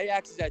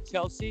Ajax is at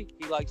Chelsea.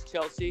 He likes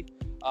Chelsea,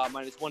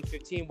 minus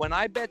 115. When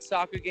I bet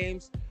soccer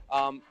games,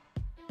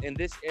 in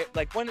this,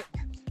 like when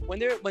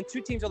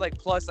 2 teams are like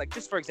plus, like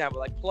just for example,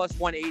 like plus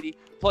 180,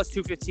 plus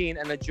 215,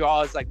 and the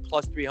draw is like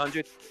plus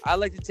 300. I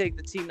like to take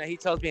the team that he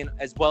tells me, and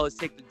as well as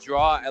take the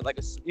draw at like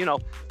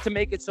to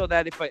make it so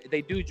that if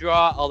they do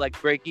draw, I'll like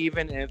break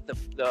even, and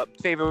if the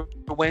favorite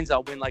wins,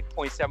 I'll win like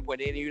 0.7,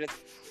 0.8 units.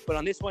 But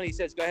on this one, he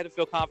says, go ahead and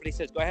feel confident. He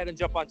says, go ahead and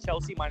jump on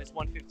Chelsea minus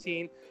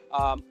 115.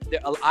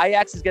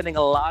 Ajax is getting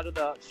a lot of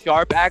the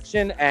sharp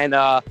action, and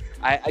I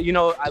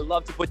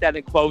love to put that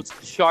in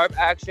quotes, sharp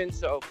action.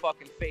 So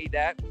fucking fade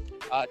that.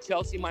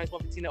 Chelsea minus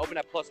 115 to open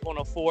at plus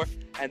 104,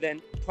 and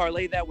then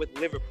parlay that with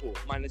Liverpool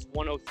minus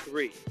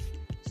 103.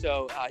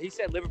 So he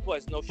said Liverpool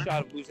has no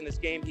shot of losing this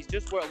game. He's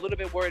just a little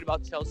bit worried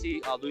about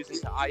Chelsea losing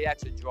to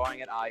Ajax and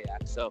drawing at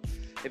Ajax. So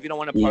if you don't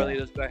want to parlay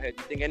those, go ahead.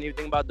 You think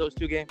anything about those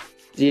 2 games?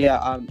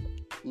 Yeah,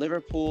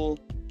 Liverpool,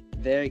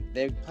 they're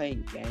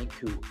playing Genk,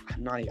 who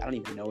I don't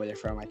even know where they're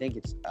from. I think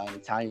it's an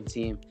Italian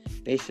team.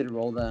 They should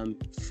roll them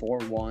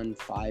 4-1,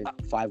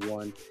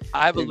 5-1.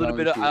 I have a little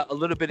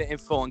bit of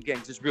info on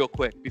Genk, just real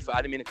quick. Before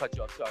I didn't mean to cut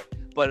you off, sorry.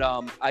 But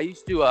I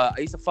used to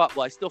follow.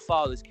 Well, I still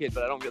follow this kid,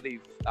 but I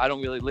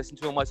don't really listen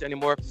to him much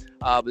anymore.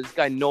 But this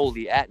guy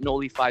Noli at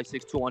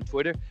Noli562 on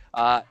Twitter.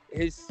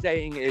 His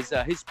saying is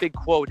his big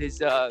quote.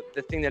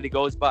 The thing that he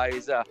goes by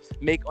is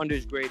make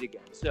unders great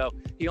again. So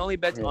he only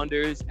bets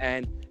unders,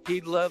 and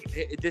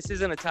this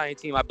is an Italian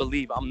team, I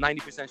believe. I'm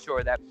 90% sure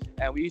of that.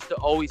 And we used to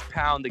always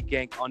pound the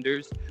Genk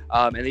unders,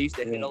 and they used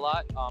to hit a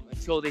lot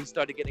until they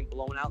started getting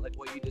blown out, like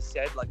what you just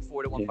said, like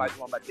 4-1,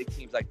 5-1 by big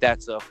teams like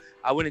that. So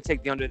I wouldn't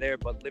take the under there,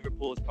 but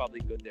Liverpool is probably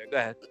good there. Go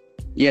ahead.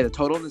 Yeah, the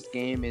total of this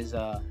game is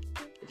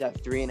it's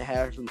at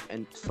 3.5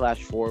 and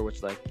 /4,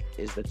 which like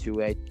is the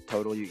 2-way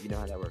total. You know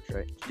how that works,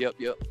 right? Yep.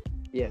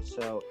 Yeah,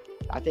 so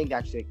I think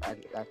that's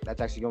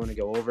actually going to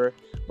go over.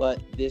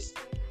 But this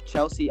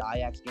Chelsea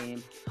Ajax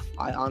game,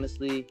 I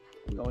honestly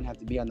am going to have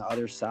to be on the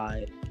other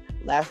side.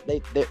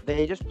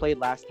 They just played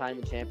last time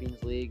in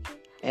Champions League,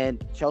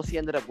 and Chelsea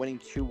ended up winning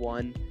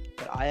 2-1,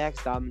 but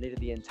Ajax dominated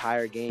the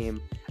entire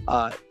game.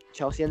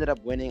 Chelsea ended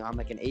up winning on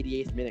like an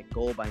 88th minute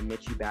goal by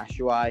Michy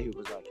Batshuayi, who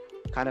was like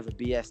kind of a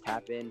BS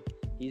tap-in.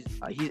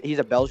 He's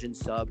a Belgian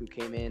sub who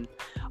came in.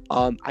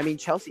 I mean,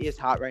 Chelsea is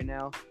hot right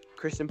now.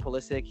 Christian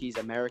Pulisic, he's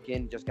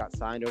American, just got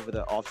signed over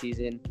the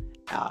offseason.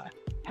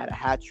 Had a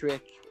hat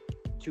trick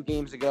 2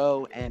 games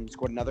ago and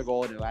scored another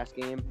goal in the last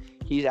game.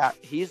 He's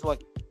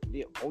like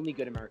the only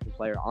good American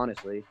player,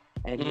 honestly,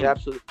 and he's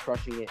absolutely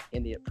crushing it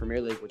in the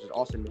Premier League, which is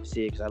awesome to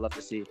see because I love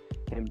to see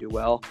him do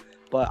well.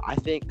 But I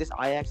think this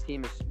Ajax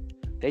team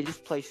they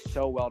just play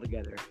so well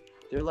together.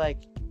 They're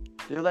like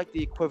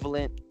the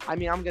equivalent. I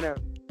mean, I'm gonna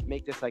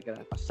make this like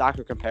a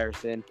soccer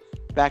comparison.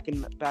 Back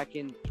in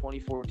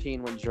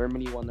 2014 when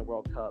Germany won the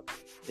World Cup,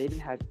 they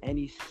didn't have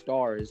any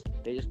stars.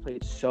 They just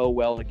played so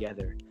well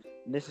together.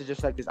 And this is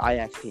just like this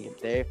Ajax team.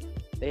 They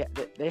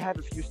have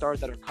a few stars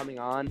that are coming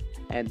on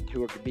and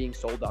who are being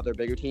sold to other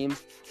bigger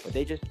teams, but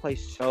they just play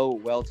so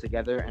well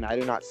together, and I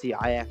do not see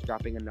Ajax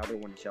dropping another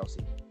one to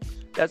Chelsea.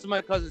 That's what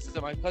my cousin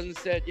said. My cousin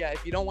said, yeah,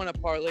 if you don't want to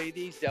parlay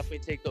these, definitely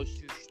take those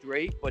 2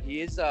 straight. But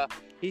he said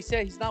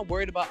he's not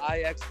worried about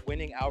Ajax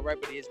winning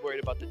outright, but he is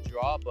worried about the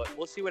draw. But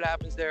we'll see what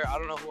happens there. I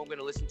don't know who I'm going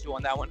to listen to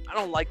on that one. I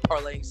don't like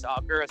parlaying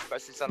soccer,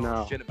 especially since I don't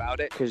know shit about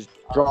it. Because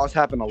draws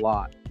happen a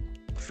lot.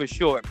 For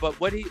sure. But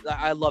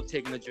I love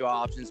taking the draw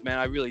options, man.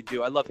 I really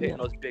do. I love hitting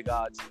those big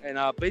odds. And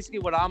basically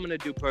what I'm going to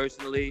do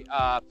personally,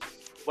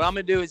 what I'm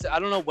going to do is, I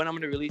don't know when I'm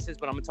going to release this,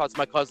 but I'm going to talk to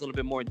my cousin a little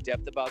bit more in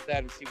depth about that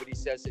and see what he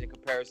says in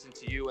comparison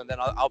to you. And then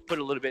I'll put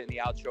a little bit in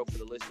the outro for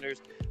the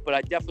listeners. But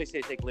I definitely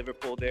say take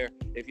Liverpool there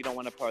if you don't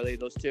want to parlay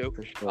those 2.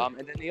 For sure.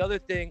 And then the other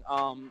thing,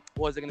 what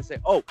was I going to say?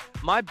 Oh,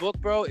 my book,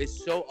 bro,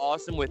 is so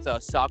awesome with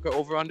soccer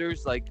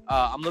over-unders. Like,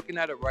 I'm looking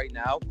at it right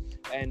now.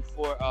 And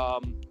for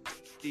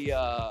the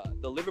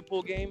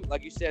Liverpool game,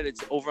 like you said,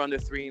 it's over under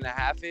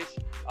 3.5-ish.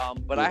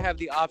 But I have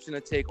the option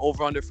to take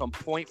over under from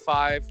 0.5,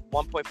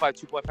 1.5,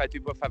 2.5,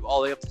 3.5,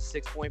 all the way up to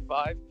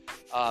 6.5.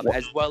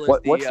 As well as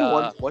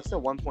what's the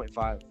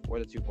 1.5 or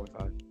the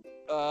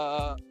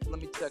 2.5? Let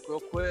me check real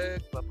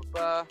quick.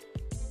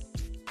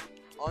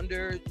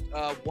 Under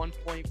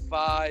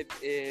 1.5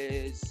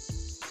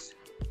 is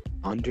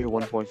under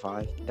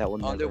 1.5. That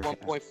one. Under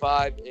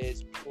 1.5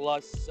 is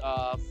plus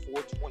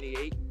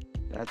 428.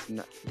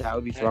 That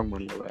would be throwing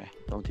money away.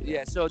 Don't do that.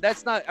 Yeah, so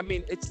that's not. I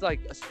mean, it's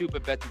like a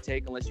stupid bet to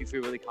take unless you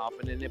feel really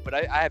confident in it. But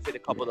I have hit a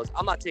couple of those.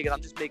 I'm not taking.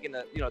 I'm just making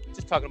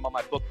just talking about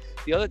my book.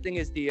 The other thing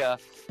is the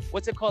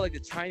what's it called? Like the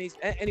Chinese.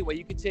 Anyway,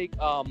 you could take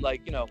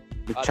the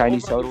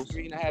Chinese totals.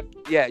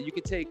 3.5. Yeah, you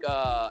could take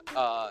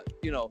over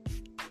Asian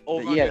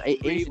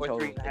 3 or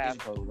totals. 3.5. Asian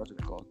totals. That's what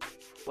they're called.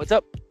 What's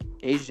up?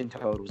 Asian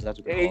totals. That's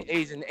what they're called.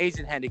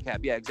 Asian handicap.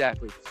 Yeah,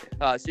 exactly.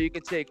 So you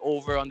can take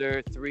over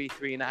under 3,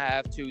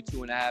 3.5, 2,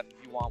 2.5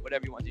 if you want,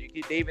 whatever you want.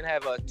 They even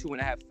have a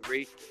 2.5,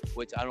 3,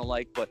 which I don't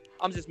like, but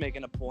I'm just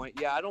making a point.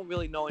 Yeah, I don't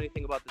really know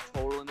anything about the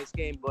total in this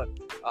game, but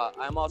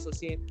I'm also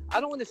seeing.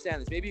 I don't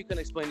understand this. Maybe you can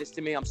explain this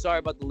to me. I'm sorry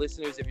about the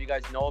listeners if you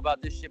guys know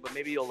about this shit, but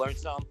maybe you'll learn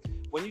something.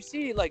 When you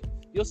see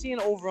you'll see an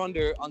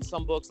over/under on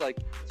some books like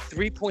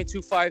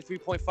 3.25,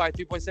 3.5,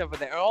 3.7, but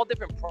they're all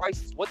different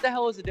prices. What the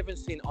hell is the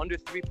difference between under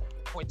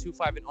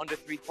 3.25 and under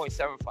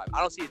 3.75? I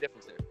don't see a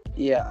difference there.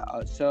 Yeah.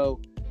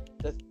 So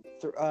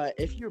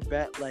if you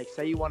bet,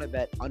 say you want to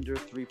bet under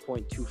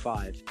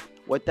 3.25,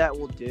 what that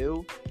will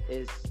do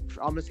is,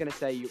 I'm just gonna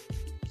say you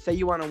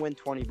want to win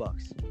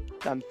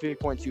 $20 on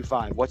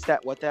 3.25.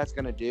 What that's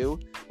gonna do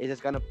is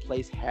it's gonna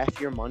place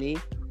half your money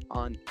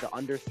on the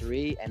under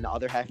 3 and the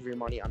other half of your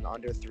money on the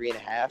under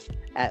 3.5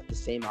 at the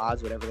same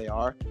odds, whatever they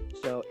are.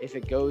 So if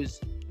it goes,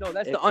 no,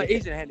 that's the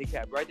Asian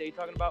handicap, right? That you're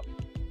talking about?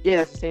 Yeah,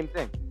 that's the same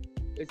thing.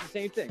 It's the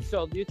same thing.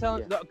 So you're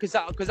telling,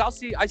 because I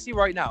see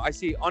right now, I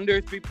see under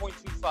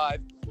 3.25.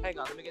 Hang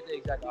on, let me get the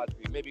exact odds for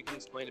you. Maybe you can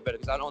explain it better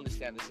because I don't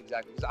understand this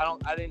exactly. Because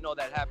I didn't know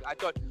that happened. I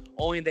thought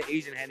only in the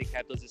Asian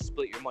handicap does it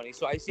split your money.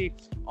 So I see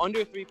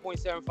under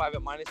 3.75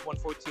 at minus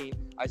 114.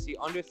 I see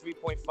under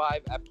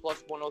 3.5 at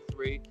plus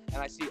 103,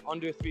 and I see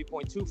under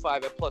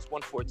 3.25 at plus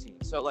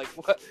 114. So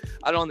what?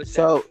 I don't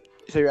understand.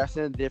 So you're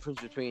asking the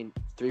difference between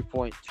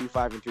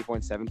 3.25 and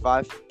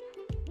 3.75?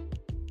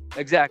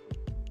 Exactly.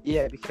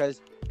 Yeah, because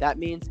that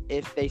means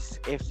if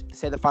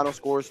say the final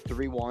score is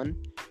 3-1,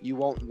 you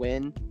won't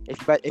win.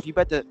 If you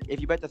bet the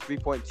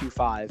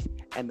 3.25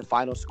 and the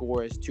final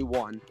score is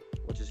 2-1,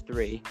 which is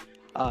 3,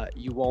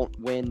 you won't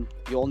win.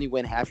 You only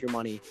win half your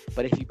money.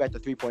 But if you bet the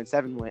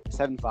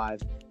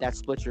 3.75, that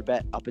splits your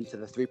bet up into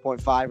the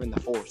 3.5 and the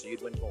 4, so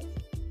you'd win both.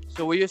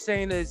 So what you're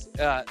saying is,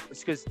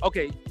 because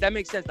that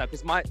makes sense now.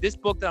 Because this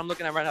book that I'm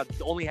looking at right now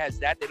only has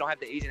that. They don't have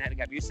the Asian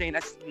handicap. You're saying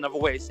that's another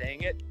way of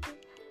saying it?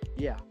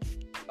 Yeah.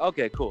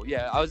 Okay, cool.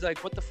 Yeah, I was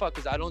like, what the fuck?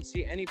 Because I don't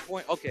see any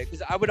point. Okay,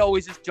 because I would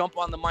always just jump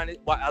on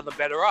the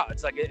better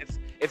odds. Like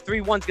if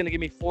 3-1's gonna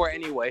give me 4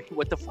 anyway,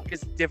 what the fuck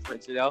is the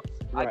difference? Right,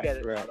 I get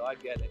it. Right. I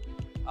get it.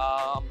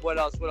 What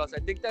else? I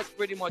think that's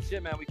pretty much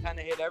it, man. We kind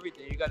of hit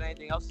everything. You got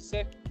anything else to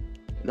say?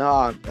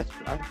 No,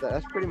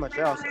 that's pretty much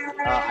else.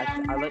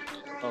 I like.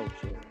 Oh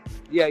shit.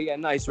 Yeah,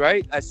 nice,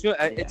 right?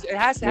 It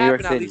has to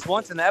happen at least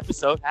once in the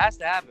episode. It has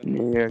to happen.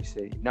 New York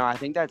City. No, I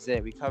think that's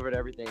it. We covered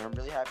everything. I'm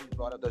really happy you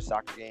brought up those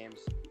soccer games.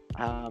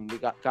 We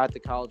got the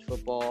college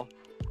football.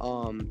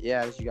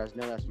 As you guys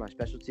know, that's my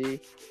specialty.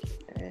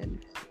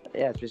 And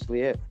yeah, that's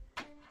basically it.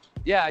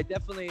 Yeah, I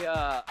definitely,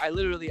 I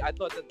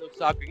thought that those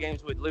soccer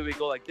games would literally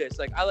go like this.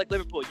 Like, I like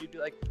Liverpool. You'd be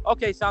like,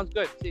 okay, sounds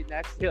good. See,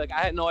 next. Like,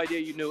 I had no idea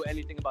you knew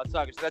anything about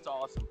soccer, so that's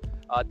awesome.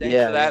 Thanks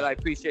for that. I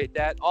appreciate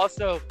that.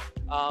 Also,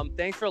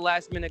 thanks for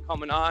last minute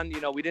coming on.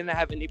 We didn't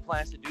have any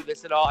plans to do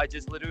this at all. I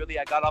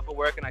got off of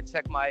work and I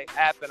checked my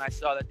app and I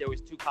saw that there was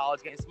 2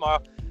 college games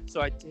tomorrow. So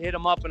I hit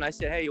him up and I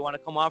said, hey, you want to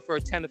come on for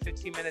a 10 to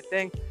 15 minute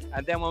thing?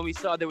 And then when we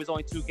saw there was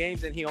only 2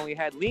 games and he only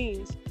had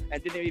leans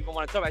and didn't even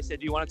want to talk, I said,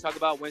 do you want to talk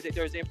about Wednesday,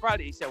 Thursday, and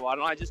Friday? He said, well, why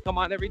don't I just come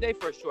on every day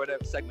for a short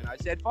segment? I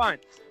said, fine.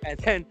 And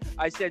then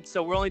I said,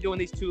 so we're only doing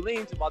these 2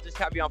 leans. I'll just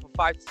have you on for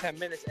 5 to 10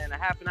 minutes. And a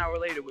half an hour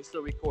later, we're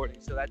still recording.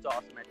 So that's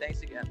awesome, man.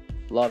 Thanks again.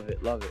 Love it.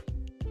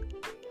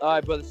 All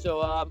right, brother.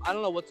 So, I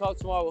don't know. We'll talk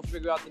tomorrow. We'll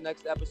figure out the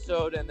next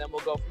episode, and then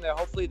we'll go from there.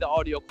 Hopefully, the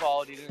audio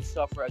quality didn't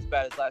suffer as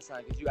bad as last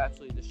time because you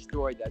absolutely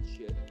destroyed that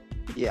shit.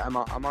 Yeah, I'm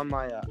on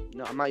my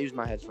no, I'm not using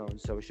my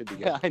headphones, so it should be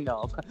good. Yeah, I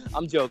know.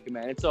 I'm joking,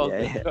 man. It's all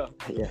good, bro.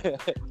 Yeah.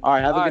 All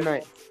right, have a good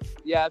night.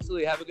 Yeah,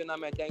 absolutely. Have a good night,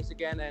 man. Thanks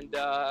again, and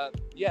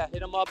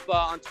hit him up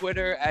on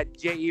Twitter at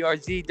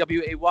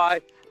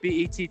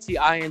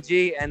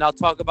JerzWayBetting, and I'll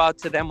talk about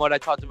to them what I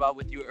talked about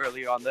with you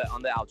earlier on the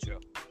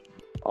outro.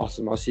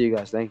 Awesome. I'll see you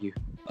guys. Thank you.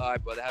 All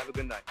right, brother. Have a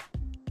good night.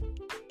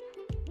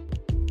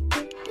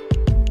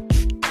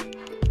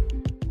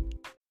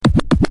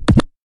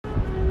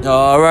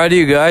 Alrighty,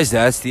 you guys,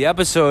 that's the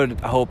episode.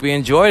 I hope you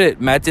enjoyed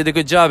it. Matt did a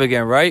good job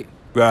again, right?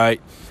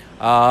 Right.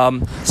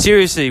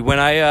 Seriously, when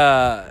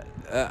I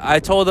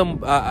told him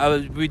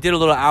we did a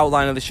little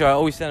outline of the show. I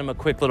always send him a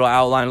quick little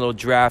outline, a little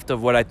draft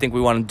of what I think we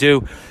want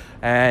to do.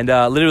 And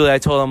literally, I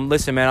told him,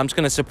 listen, man, I'm just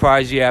going to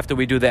surprise you after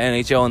we do the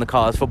NHL and the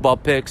college football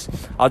picks.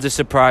 I'll just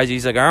surprise you.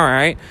 He's like, all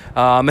right.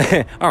 All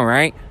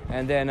right.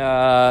 And then,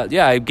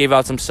 I gave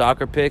out some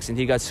soccer picks, and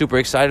he got super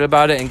excited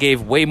about it and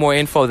gave way more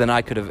info than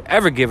I could have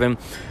ever given.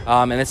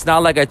 And it's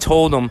not like I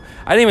told him.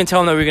 I didn't even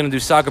tell him that we were going to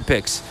do soccer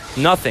picks.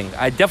 Nothing.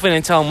 I definitely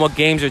didn't tell him what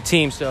games or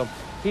teams. So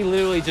He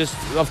literally just,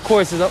 of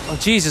course, oh,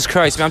 Jesus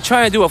Christ, man. I'm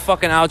trying to do a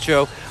fucking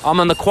outro.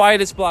 I'm on the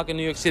quietest block in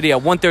New York City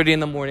at 1:30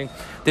 in the morning.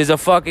 There's a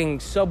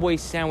fucking Subway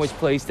sandwich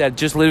place that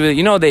just literally,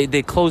 you know,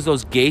 they close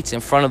those gates in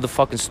front of the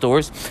fucking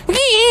stores.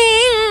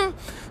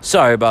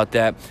 Sorry about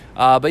that.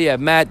 But yeah,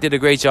 Matt did a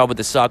great job with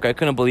the soccer. I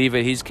couldn't believe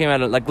it. He just came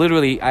out of, like,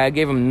 literally, I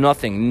gave him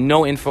nothing,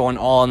 no info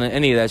on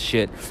any of that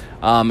shit.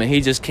 And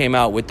he just came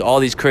out with all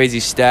these crazy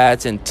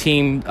stats and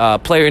team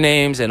player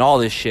names and all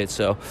this shit.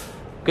 So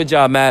good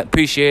job, Matt.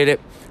 Appreciate it.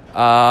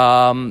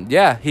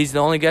 Yeah, he's the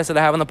only guest that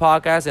I have on the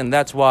podcast, and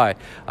that's why.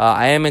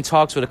 I am in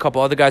talks with a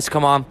couple other guys to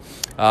come on.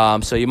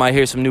 So you might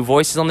hear some new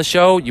voices on the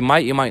show. You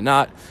might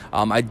not.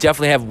 I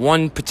definitely have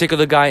one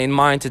particular guy in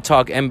mind to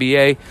talk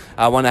NBA.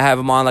 I want to have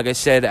him on, like I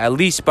said, at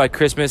least by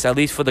Christmas, at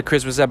least for the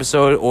Christmas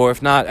episode, or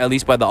if not, at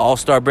least by the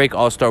All-Star break,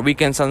 All-Star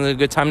weekend. Sounds like a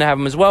good time to have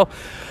him as well.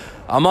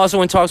 I'm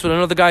also in talks with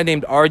another guy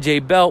named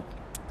RJ Belt.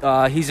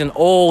 He's an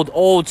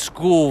old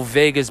school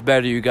Vegas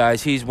bettor, you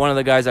guys. He's one of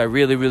the guys I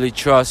really, really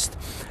trust.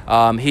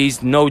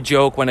 He's no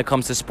joke when it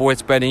comes to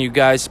sports betting, you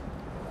guys.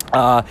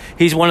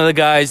 He's one of the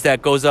guys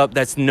that goes up,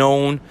 that's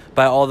known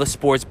by all the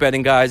sports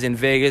betting guys in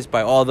Vegas,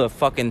 by all the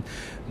fucking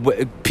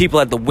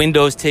people at the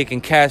windows taking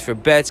cash for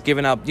bets,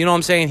 giving out, you know what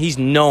I'm saying? He's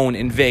known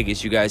in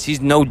Vegas, you guys.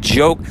 He's no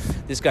joke.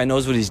 This guy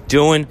knows what he's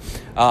doing.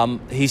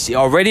 He's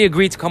already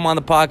agreed to come on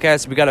the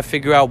podcast. We got to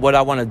figure out what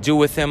I want to do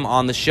with him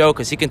on the show,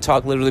 because he can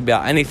talk literally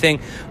about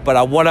anything.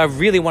 But what I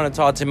really want to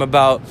talk to him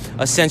about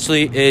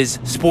essentially is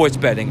sports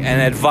betting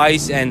and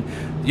advice and,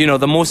 you know,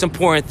 the most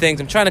important things.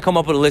 I'm trying to come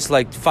up with a list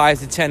like 5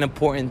 to 10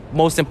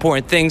 most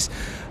important things,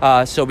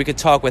 so we could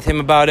talk with him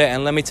about it.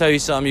 And let me tell you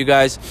something, you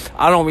guys.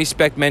 I don't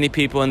respect many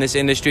people in this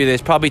industry.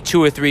 There's probably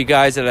 2 or 3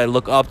 guys that I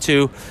look up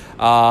to,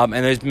 and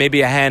there's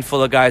maybe a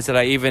handful of guys that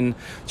I even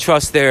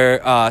trust their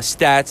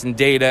stats and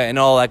data and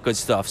all that good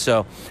stuff.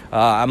 So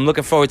I'm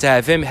looking forward to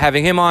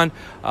having him on.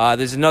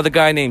 There's another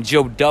guy named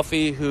Joe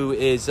Duffy who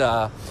is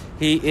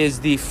he is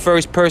the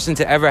first person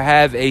to ever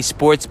have a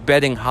sports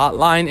betting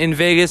hotline in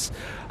Vegas.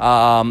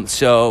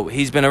 So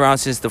he's been around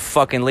since the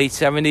fucking late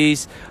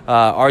 70s.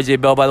 RJ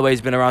Bell, by the way,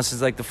 has been around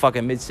since like the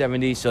fucking mid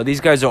 70s. So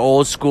these guys are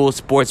old school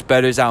sports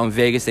bettors out in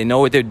Vegas. They know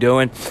what they're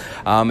doing.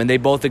 And they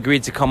both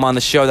agreed to come on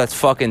the show. That's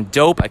fucking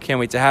dope. I can't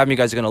wait to have them. You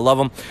guys are going to love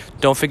them.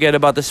 Don't forget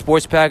about the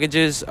sports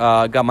packages.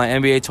 Got my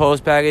NBA totals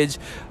package.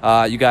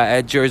 You got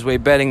at Jersey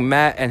Betting,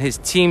 Matt and his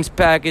team's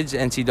package,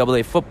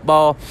 NCAA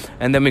football.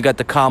 And then we got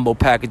the combo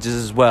packages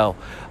as well.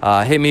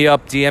 Hit me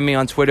up, DM me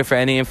on Twitter for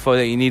any info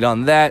that you need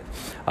on that.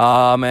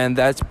 And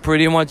that's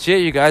pretty much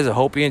it, you guys. I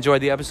hope you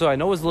enjoyed the episode. I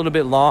know it was a little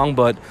bit long,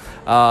 but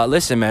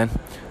listen, man.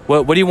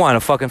 What do you want, a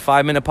fucking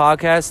 5-minute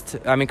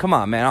podcast? I mean, come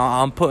on, man.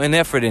 I'm putting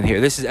effort in here.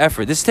 This is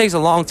effort. This takes a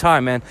long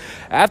time, man.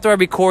 After I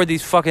record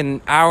these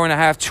fucking hour and a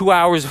half, 2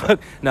 hours,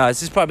 no,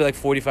 this is probably like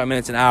 45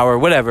 minutes, an hour,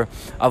 whatever,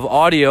 of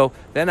audio.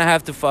 Then I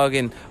have to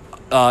fucking,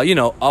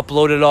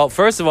 upload it all.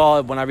 First of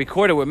all, when I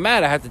record it with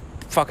Matt, I have to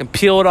fucking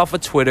peel it off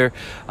of Twitter.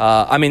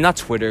 Not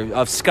Twitter,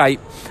 of Skype.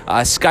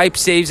 Skype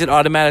saves it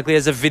automatically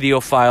as a video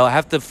file. I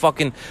have to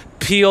fucking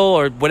peel,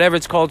 or whatever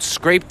it's called,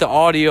 scrape the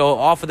audio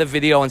off of the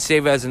video and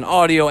save it as an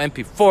audio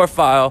MP4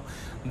 file.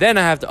 Then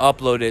I have to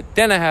upload it.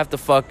 Then I have to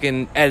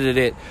fucking edit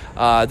it.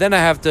 Then I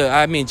have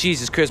to,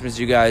 Jesus Christmas,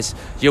 you guys.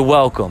 You're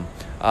welcome.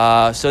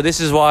 So this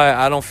is why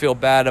I don't feel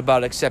bad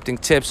about accepting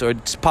tips or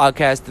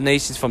podcast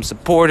donations from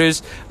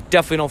supporters.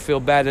 Definitely don't feel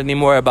bad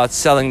anymore about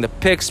selling the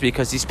picks,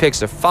 because these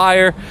picks are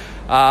fire.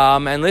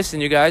 And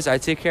listen, you guys, I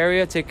take care of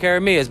you. Take care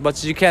of me as much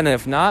as you can. And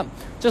if not,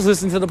 just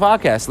listen to the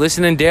podcast.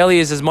 Listening daily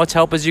is as much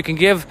help as you can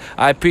give.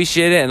 I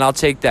appreciate it, and I'll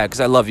take that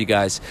because I love you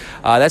guys.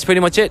 That's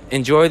pretty much it.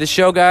 Enjoy the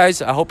show,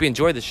 guys. I hope you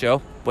enjoyed the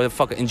show. What the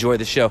fuck, enjoy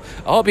the show.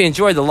 I hope you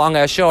enjoyed the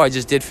long-ass show I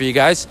just did for you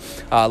guys.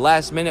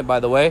 Last minute, by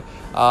the way. Hit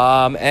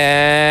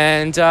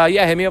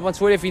me up on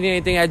Twitter if you need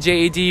anything at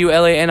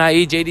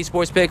JADULANIE, JD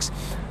Sports Picks.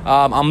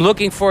 I'm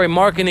looking for a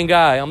marketing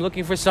guy. I'm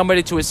looking for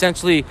somebody to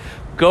essentially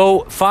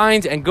go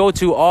find and go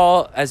to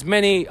as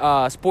many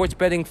sports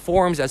betting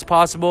forums as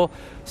possible,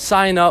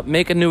 sign up,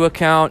 make a new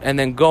account, and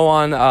then go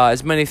on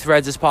as many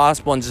threads as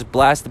possible and just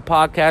blast the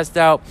podcast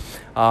out.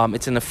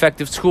 It's an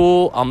effective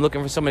tool. I'm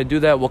looking for somebody to do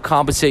that. We'll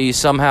compensate you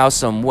somehow,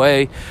 some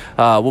way.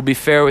 We'll be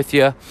fair with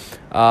you.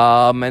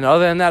 And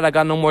other than that, I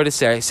got no more to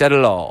say. I said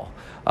it all.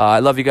 I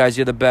love you guys.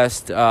 You're the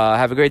best.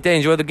 Have a great day.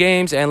 Enjoy the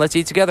games, and let's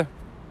eat together.